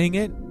trying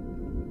it,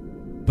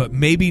 but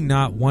maybe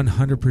not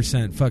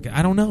 100%. Fuck,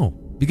 I don't know.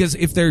 Because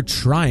if they're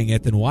trying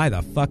it, then why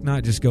the fuck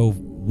not just go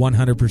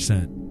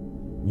 100%?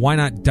 Why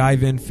not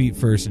dive in feet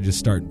first and just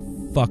start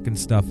fucking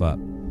stuff up?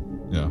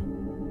 Yeah.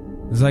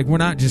 It's like, we're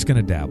not just going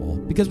to dabble.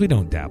 Because we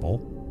don't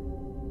dabble.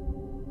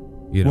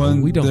 You know,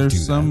 we don't do that.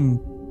 There's some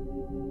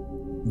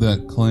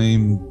that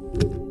claim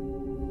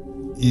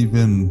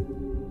even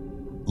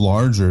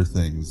larger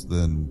things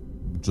than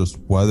just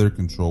weather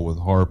control with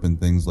HARP and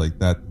things like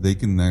that. They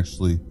can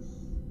actually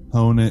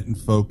hone it and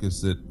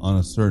focus it on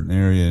a certain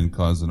area and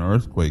cause an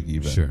earthquake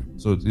even. Sure.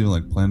 So it's even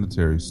like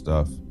planetary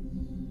stuff.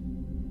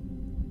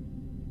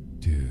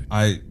 Dude.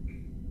 I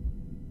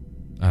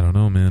don't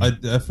know, man. I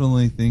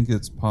definitely think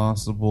it's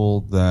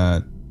possible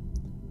that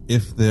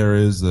if there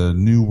is a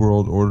New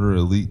World Order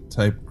elite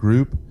type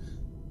group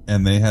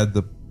and they had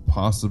the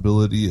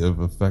possibility of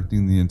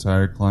affecting the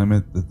entire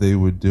climate, that they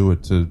would do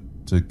it to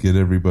get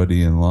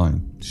everybody in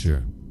line.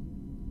 Sure.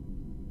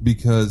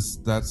 Because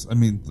that's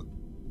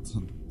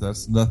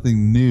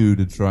nothing new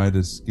to try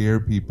to scare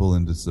people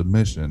into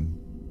submission.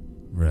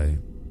 Right.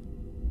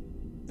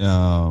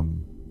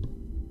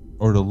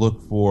 Or to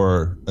look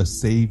for a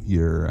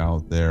savior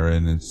out there,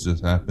 and it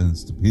just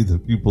happens to be the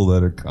people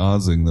that are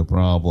causing the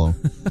problem.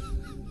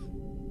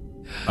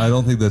 I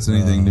don't think that's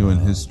anything new in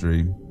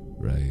history.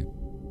 Right.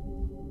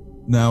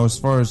 Now, as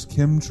far as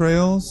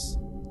chemtrails,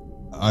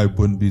 I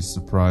wouldn't be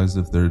surprised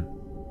if they're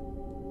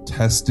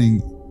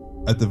testing.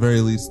 At the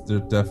very least, they're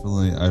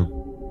definitely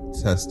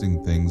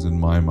testing things in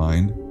my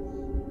mind,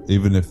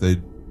 even if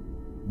they're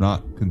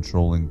not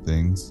controlling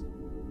things.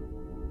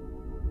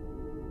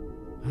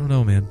 I don't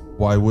know, man.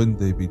 Why wouldn't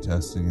they be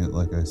testing it,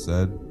 like I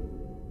said?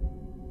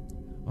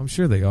 I'm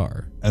sure they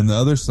are. And the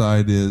other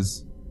side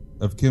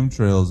of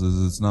chemtrails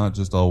is it's not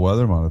just all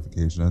weather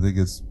modification. I think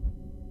it's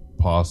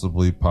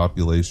possibly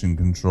population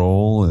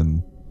control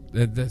and...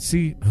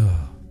 See,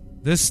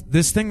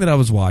 This thing that I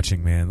was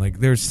watching, man, like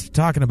there's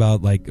talking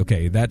about like,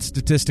 okay, that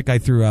statistic I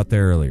threw out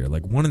there earlier,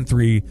 like 1 in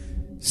 3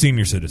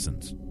 senior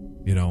citizens,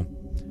 you know,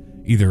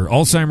 either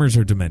Alzheimer's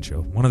or dementia,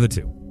 one of the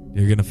two.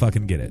 You're going to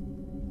fucking get it.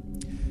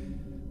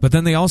 But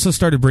then they also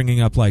started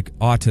bringing up like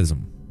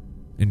autism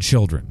in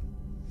children.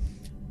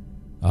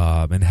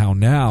 And how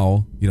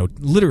now, you know,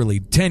 literally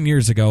 10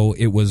 years ago,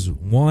 it was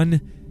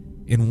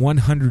 1 in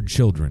 100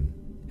 children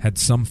had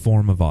some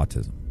form of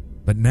autism.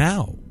 But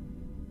now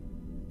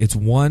it's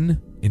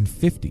 1 in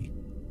 50.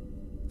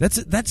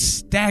 That's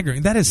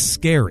staggering. That is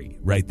scary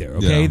right there,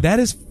 okay? Yeah. That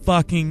is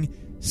fucking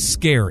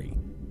scary.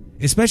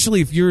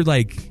 Especially if you're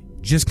like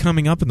just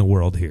coming up in the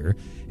world here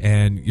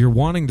and you're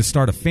wanting to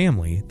start a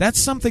family. That's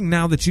something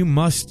now that you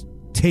must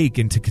take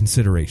into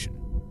consideration.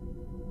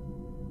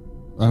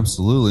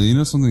 Absolutely. You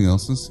know something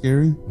else is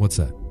scary? What's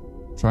that?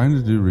 Trying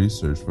to do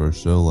research for a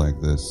show like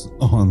this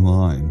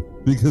online,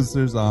 because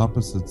there's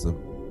opposites of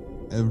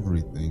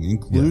everything,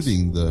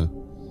 including the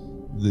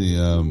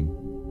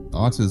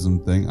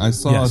autism thing. I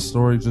saw a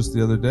story just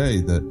the other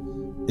day that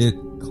it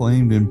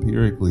claimed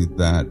empirically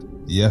that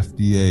the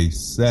FDA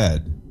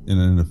said in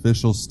an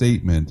official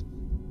statement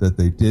that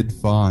they did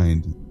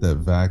find that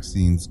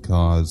vaccines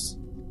cause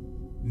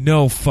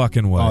no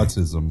fucking way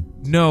autism.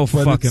 No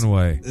but fucking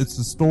way. It's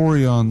a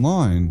story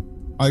online.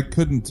 I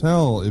couldn't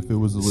tell if it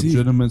was a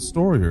legitimate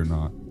story or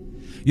not.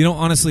 You know,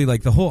 honestly,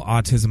 like the whole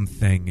autism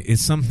thing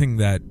is something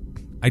that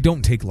I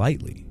don't take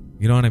lightly.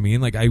 You know what I mean?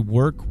 Like I've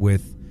worked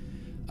with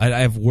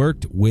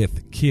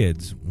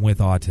kids with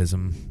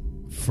autism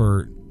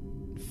for,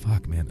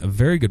 a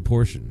very good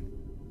portion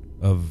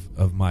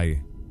of my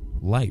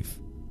life.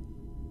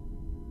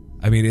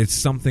 I mean, it's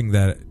something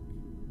that,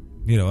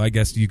 you know, I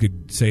guess you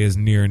could say is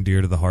near and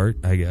dear to the heart,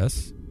 I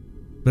guess.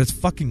 But it's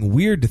fucking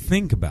weird to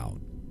think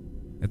about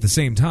at the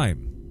same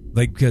time.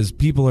 Like, because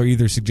people are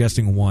either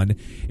suggesting, one,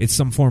 it's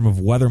some form of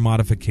weather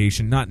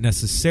modification, not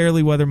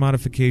necessarily weather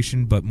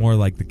modification, but more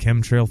like the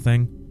chemtrail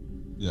thing.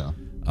 Yeah.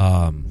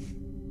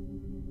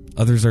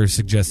 Others are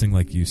suggesting,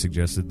 like you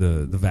suggested,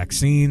 the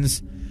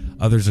vaccines.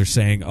 Others are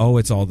saying, oh,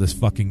 it's all this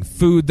fucking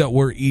food that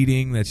we're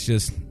eating that's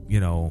just,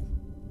 you know,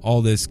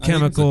 all this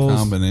chemicals. I think it's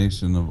a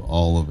combination of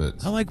all of it.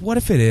 I'm like, what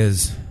if it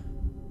is?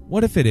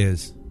 What if it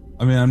is?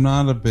 I mean, I'm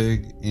not a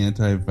big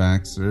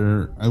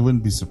anti-vaxxer. I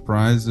wouldn't be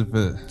surprised if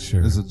it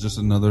is just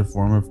another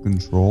form of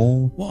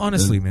control. Well,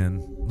 honestly,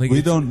 man, like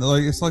we don't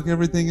like. It's like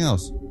everything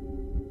else,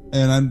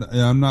 and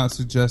I'm not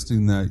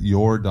suggesting that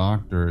your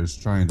doctor is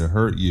trying to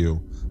hurt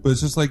you, but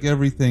it's just like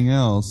everything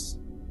else.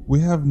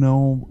 We have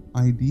no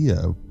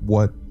idea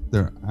what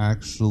there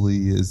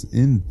actually is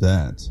in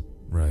that.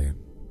 Right.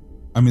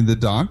 I mean, the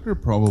doctor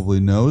probably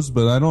knows,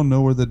 but I don't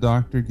know where the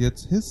doctor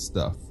gets his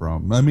stuff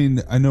from. I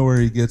mean, I know where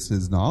he gets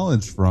his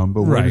knowledge from,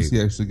 but where does he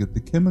actually get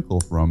the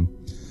chemical from?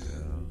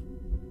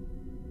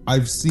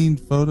 I've seen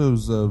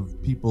photos of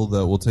people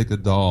that will take a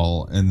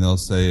doll and they'll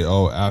say,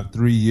 oh, at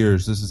 3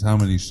 years, this is how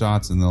many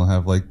shots, and they'll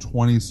have like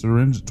 30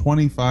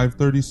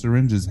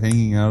 syringes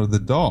hanging out of the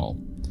doll.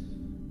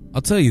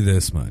 I'll tell you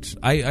this much.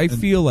 I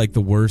feel like the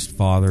worst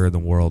father in the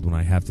world when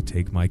I have to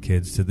take my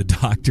kids to the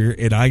doctor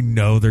and I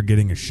know they're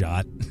getting a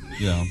shot.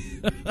 Yeah.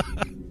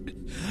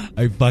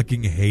 I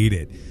fucking hate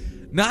it.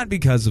 Not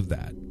because of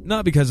that.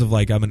 Not because of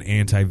like I'm an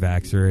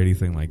anti-vaxxer or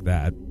anything like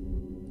that.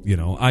 You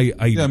know, I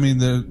mean,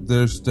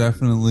 there's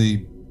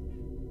definitely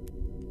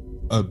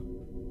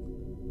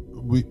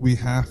we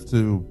have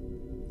to,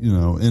 you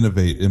know,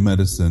 innovate in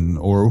medicine,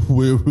 or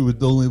we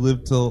would only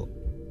live till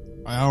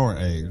our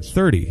age.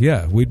 30,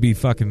 yeah. We'd be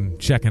fucking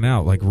checking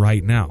out like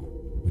right now.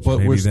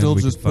 But we're still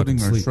just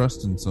putting our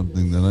trust in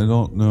something that I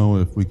don't know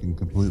if we can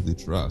completely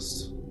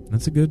trust.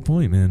 That's a good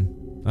point, man.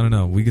 I don't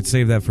know. We could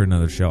save that for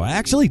another show. I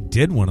actually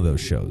did one of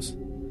those shows.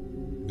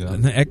 Yeah.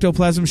 The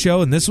Ectoplasm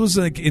show, and this was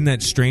like in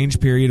that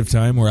strange period of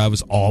time where I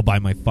was all by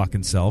my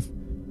fucking self.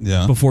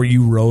 Yeah. Before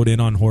you rode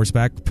in on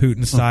horseback,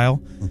 Putin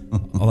style,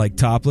 like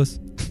topless.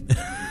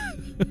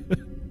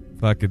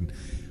 Fucking,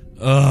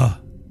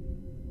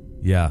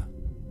 yeah.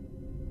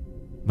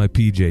 My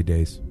PJ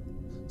days.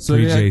 So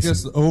yeah, I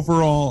guess the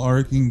overall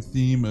arcing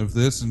theme of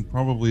this, and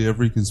probably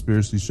every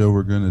conspiracy show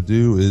we're going to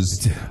do,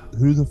 is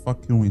who the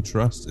fuck can we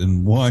trust,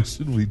 and why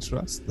should we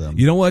trust them?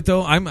 You know what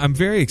though? I'm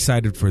very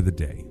excited for the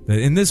day that,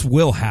 and this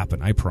will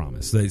happen. I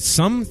promise that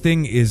some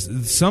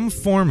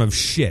form of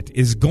shit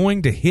is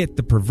going to hit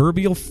the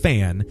proverbial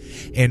fan,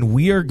 and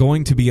we are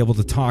going to be able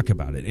to talk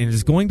about it, and it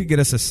is going to get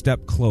us a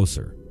step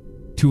closer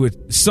to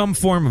some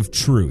form of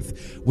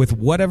truth with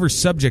whatever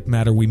subject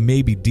matter we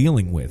may be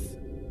dealing with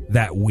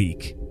that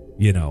week.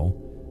 You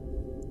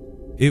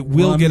know, it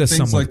will get us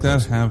things like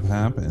closer. That have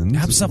happened.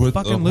 Absolutely. With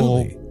the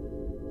whole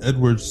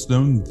Edward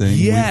Snowden thing.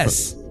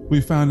 Yes,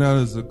 we found out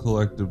as a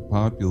collective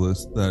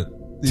populace that,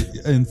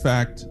 in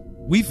fact,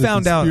 we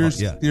found out.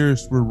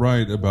 Theorists were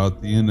right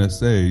about the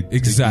NSA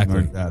taking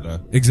our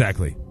data.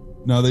 Exactly.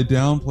 Now they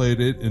downplayed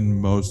it in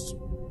most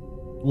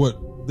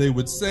what they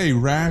would say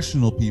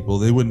rational people.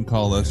 They wouldn't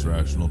call us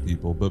rational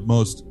people, but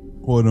most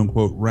quote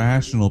unquote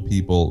rational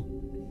people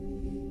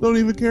don't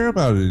even care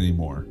about it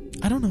anymore.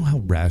 I don't know how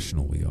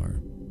rational we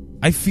are.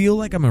 I feel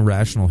like I'm a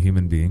rational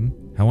human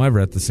being. However,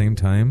 at the same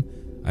time,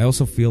 I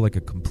also feel like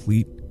a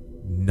complete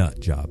nut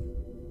job.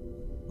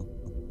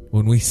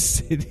 When we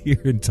sit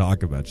here and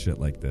talk about shit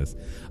like this,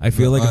 I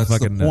feel like a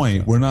fucking the point.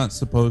 nut job. We're not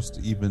supposed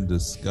to even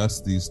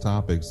discuss these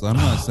topics. I'm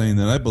not saying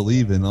that I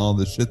believe in all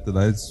the shit that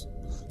I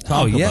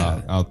talk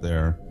about out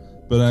there,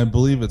 but I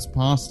believe it's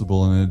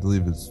possible, and I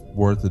believe it's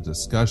worth a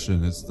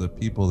discussion. It's the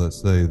people that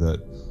say that,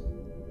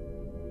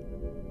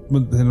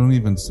 but they don't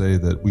even say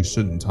that we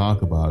shouldn't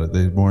talk about it.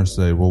 They more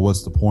say, well,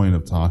 what's the point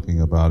of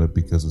talking about it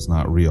because it's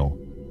not real?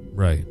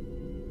 Right.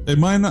 It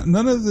might not.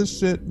 None of this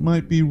shit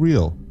might be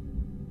real,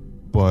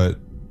 but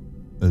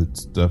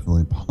it's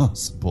definitely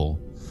possible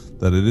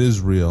that it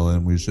is real,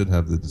 and we should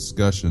have the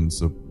discussion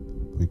so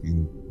we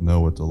can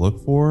know what to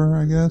look for,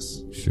 I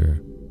guess.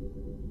 Sure.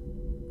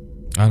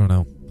 I don't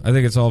know. I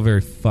think it's all very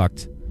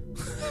fucked.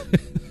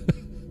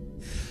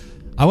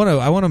 I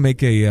want to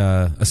make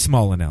a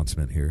small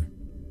announcement here,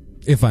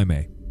 if I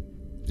may.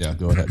 Yeah,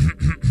 go ahead.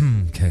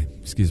 Okay,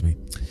 excuse me.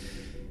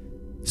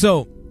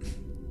 So,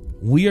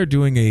 we are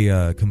doing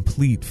a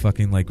complete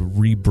fucking like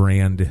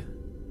rebranding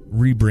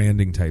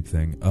type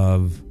thing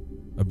of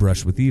A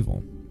Brush with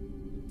Evil.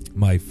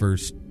 My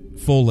first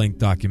full-length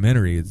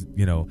documentary is,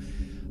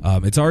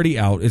 it's already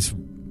out. It's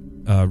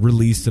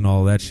released and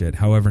all of that shit.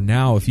 However,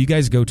 now if you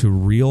guys go to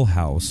Real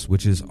House,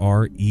 which is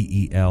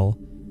REEL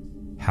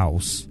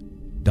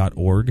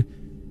house.org,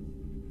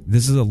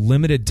 this is a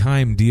limited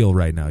time deal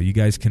right now. You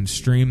guys can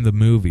stream the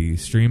movie,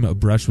 stream A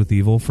Brush with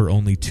Evil for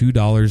only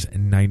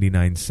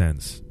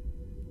 $2.99.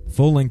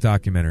 Full-length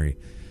documentary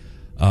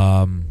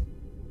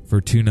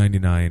for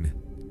 $2.99.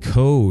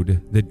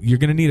 Code that you're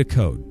going to need a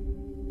code,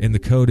 and the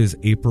code is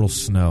April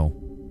Snow.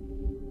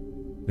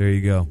 There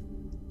you go.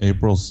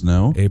 April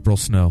Snow? April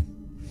Snow.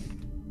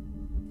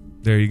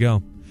 There you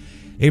go.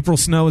 April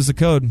Snow is the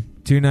code.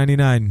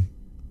 $2.99.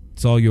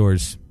 It's all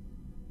yours.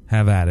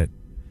 Have at it.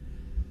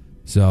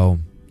 So,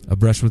 A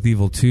Brush with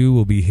Evil 2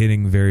 will be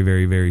hitting very,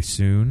 very, very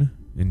soon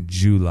in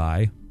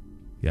July.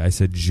 Yeah, I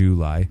said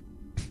July.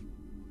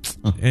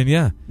 And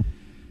yeah.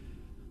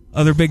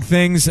 Other big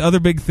things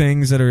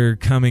that are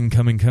coming,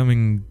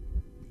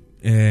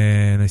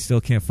 and I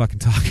still can't fucking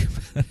talk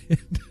about it.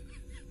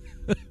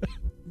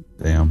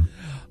 Damn.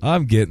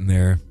 I'm getting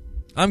there.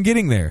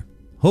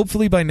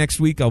 Hopefully by next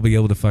week I'll be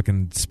able to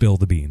fucking spill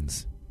the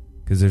beans,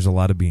 because there's a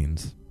lot of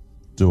beans.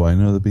 Do I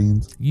know the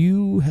beans?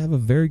 You have a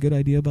very good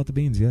idea about the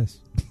beans, yes.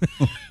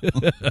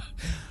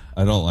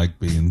 I don't like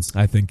beans.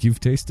 I think you've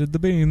tasted the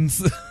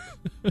beans.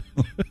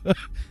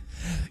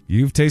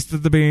 You've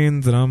tasted the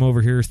beans, and I'm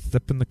over here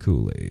sipping the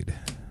Kool-Aid.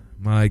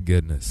 My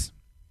goodness.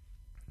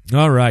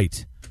 All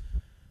right.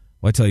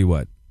 Well, I tell you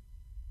what.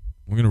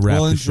 We're going to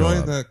wrap the show up.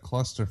 Enjoy that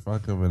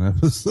clusterfuck of an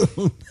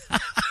episode.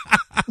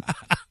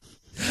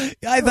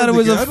 I thought it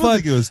was a fun... I don't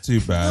think it was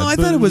too bad. No, I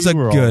thought it was a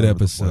good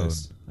episode.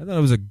 I thought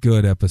it was a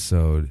good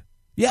episode.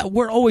 Yeah,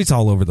 we're always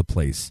all over the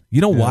place.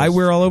 You know why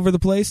we're all over the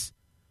place?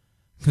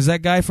 Because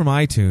that guy from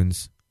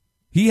iTunes,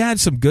 he had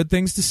some good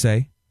things to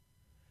say.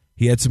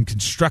 He had some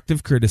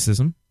constructive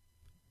criticism,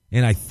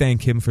 and I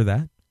thank him for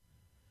that.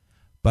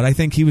 But I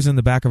think he was in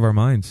the back of our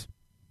minds.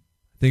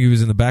 I think he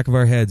was in the back of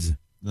our heads.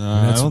 No,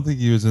 I don't think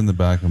he was in the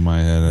back of my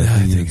head.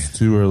 I think it's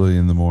too early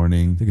in the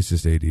morning. I think it's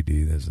just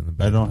ADD that's in the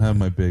back. I don't have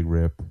my big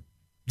rip.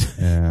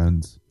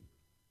 And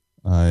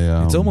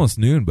it's almost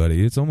noon,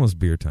 buddy. It's almost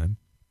beer time.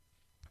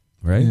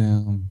 Right?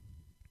 Yeah.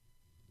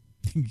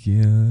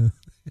 Yeah.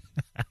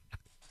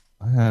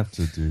 I have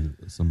to do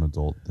some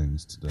adult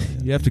things today.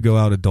 You have to go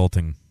out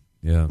adulting.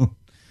 Yeah.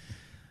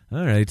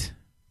 All right.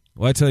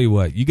 Well, I tell you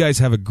what. You guys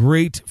have a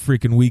great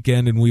freaking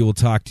weekend, and we will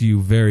talk to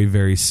you very,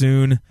 very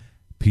soon.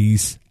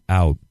 Peace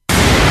out.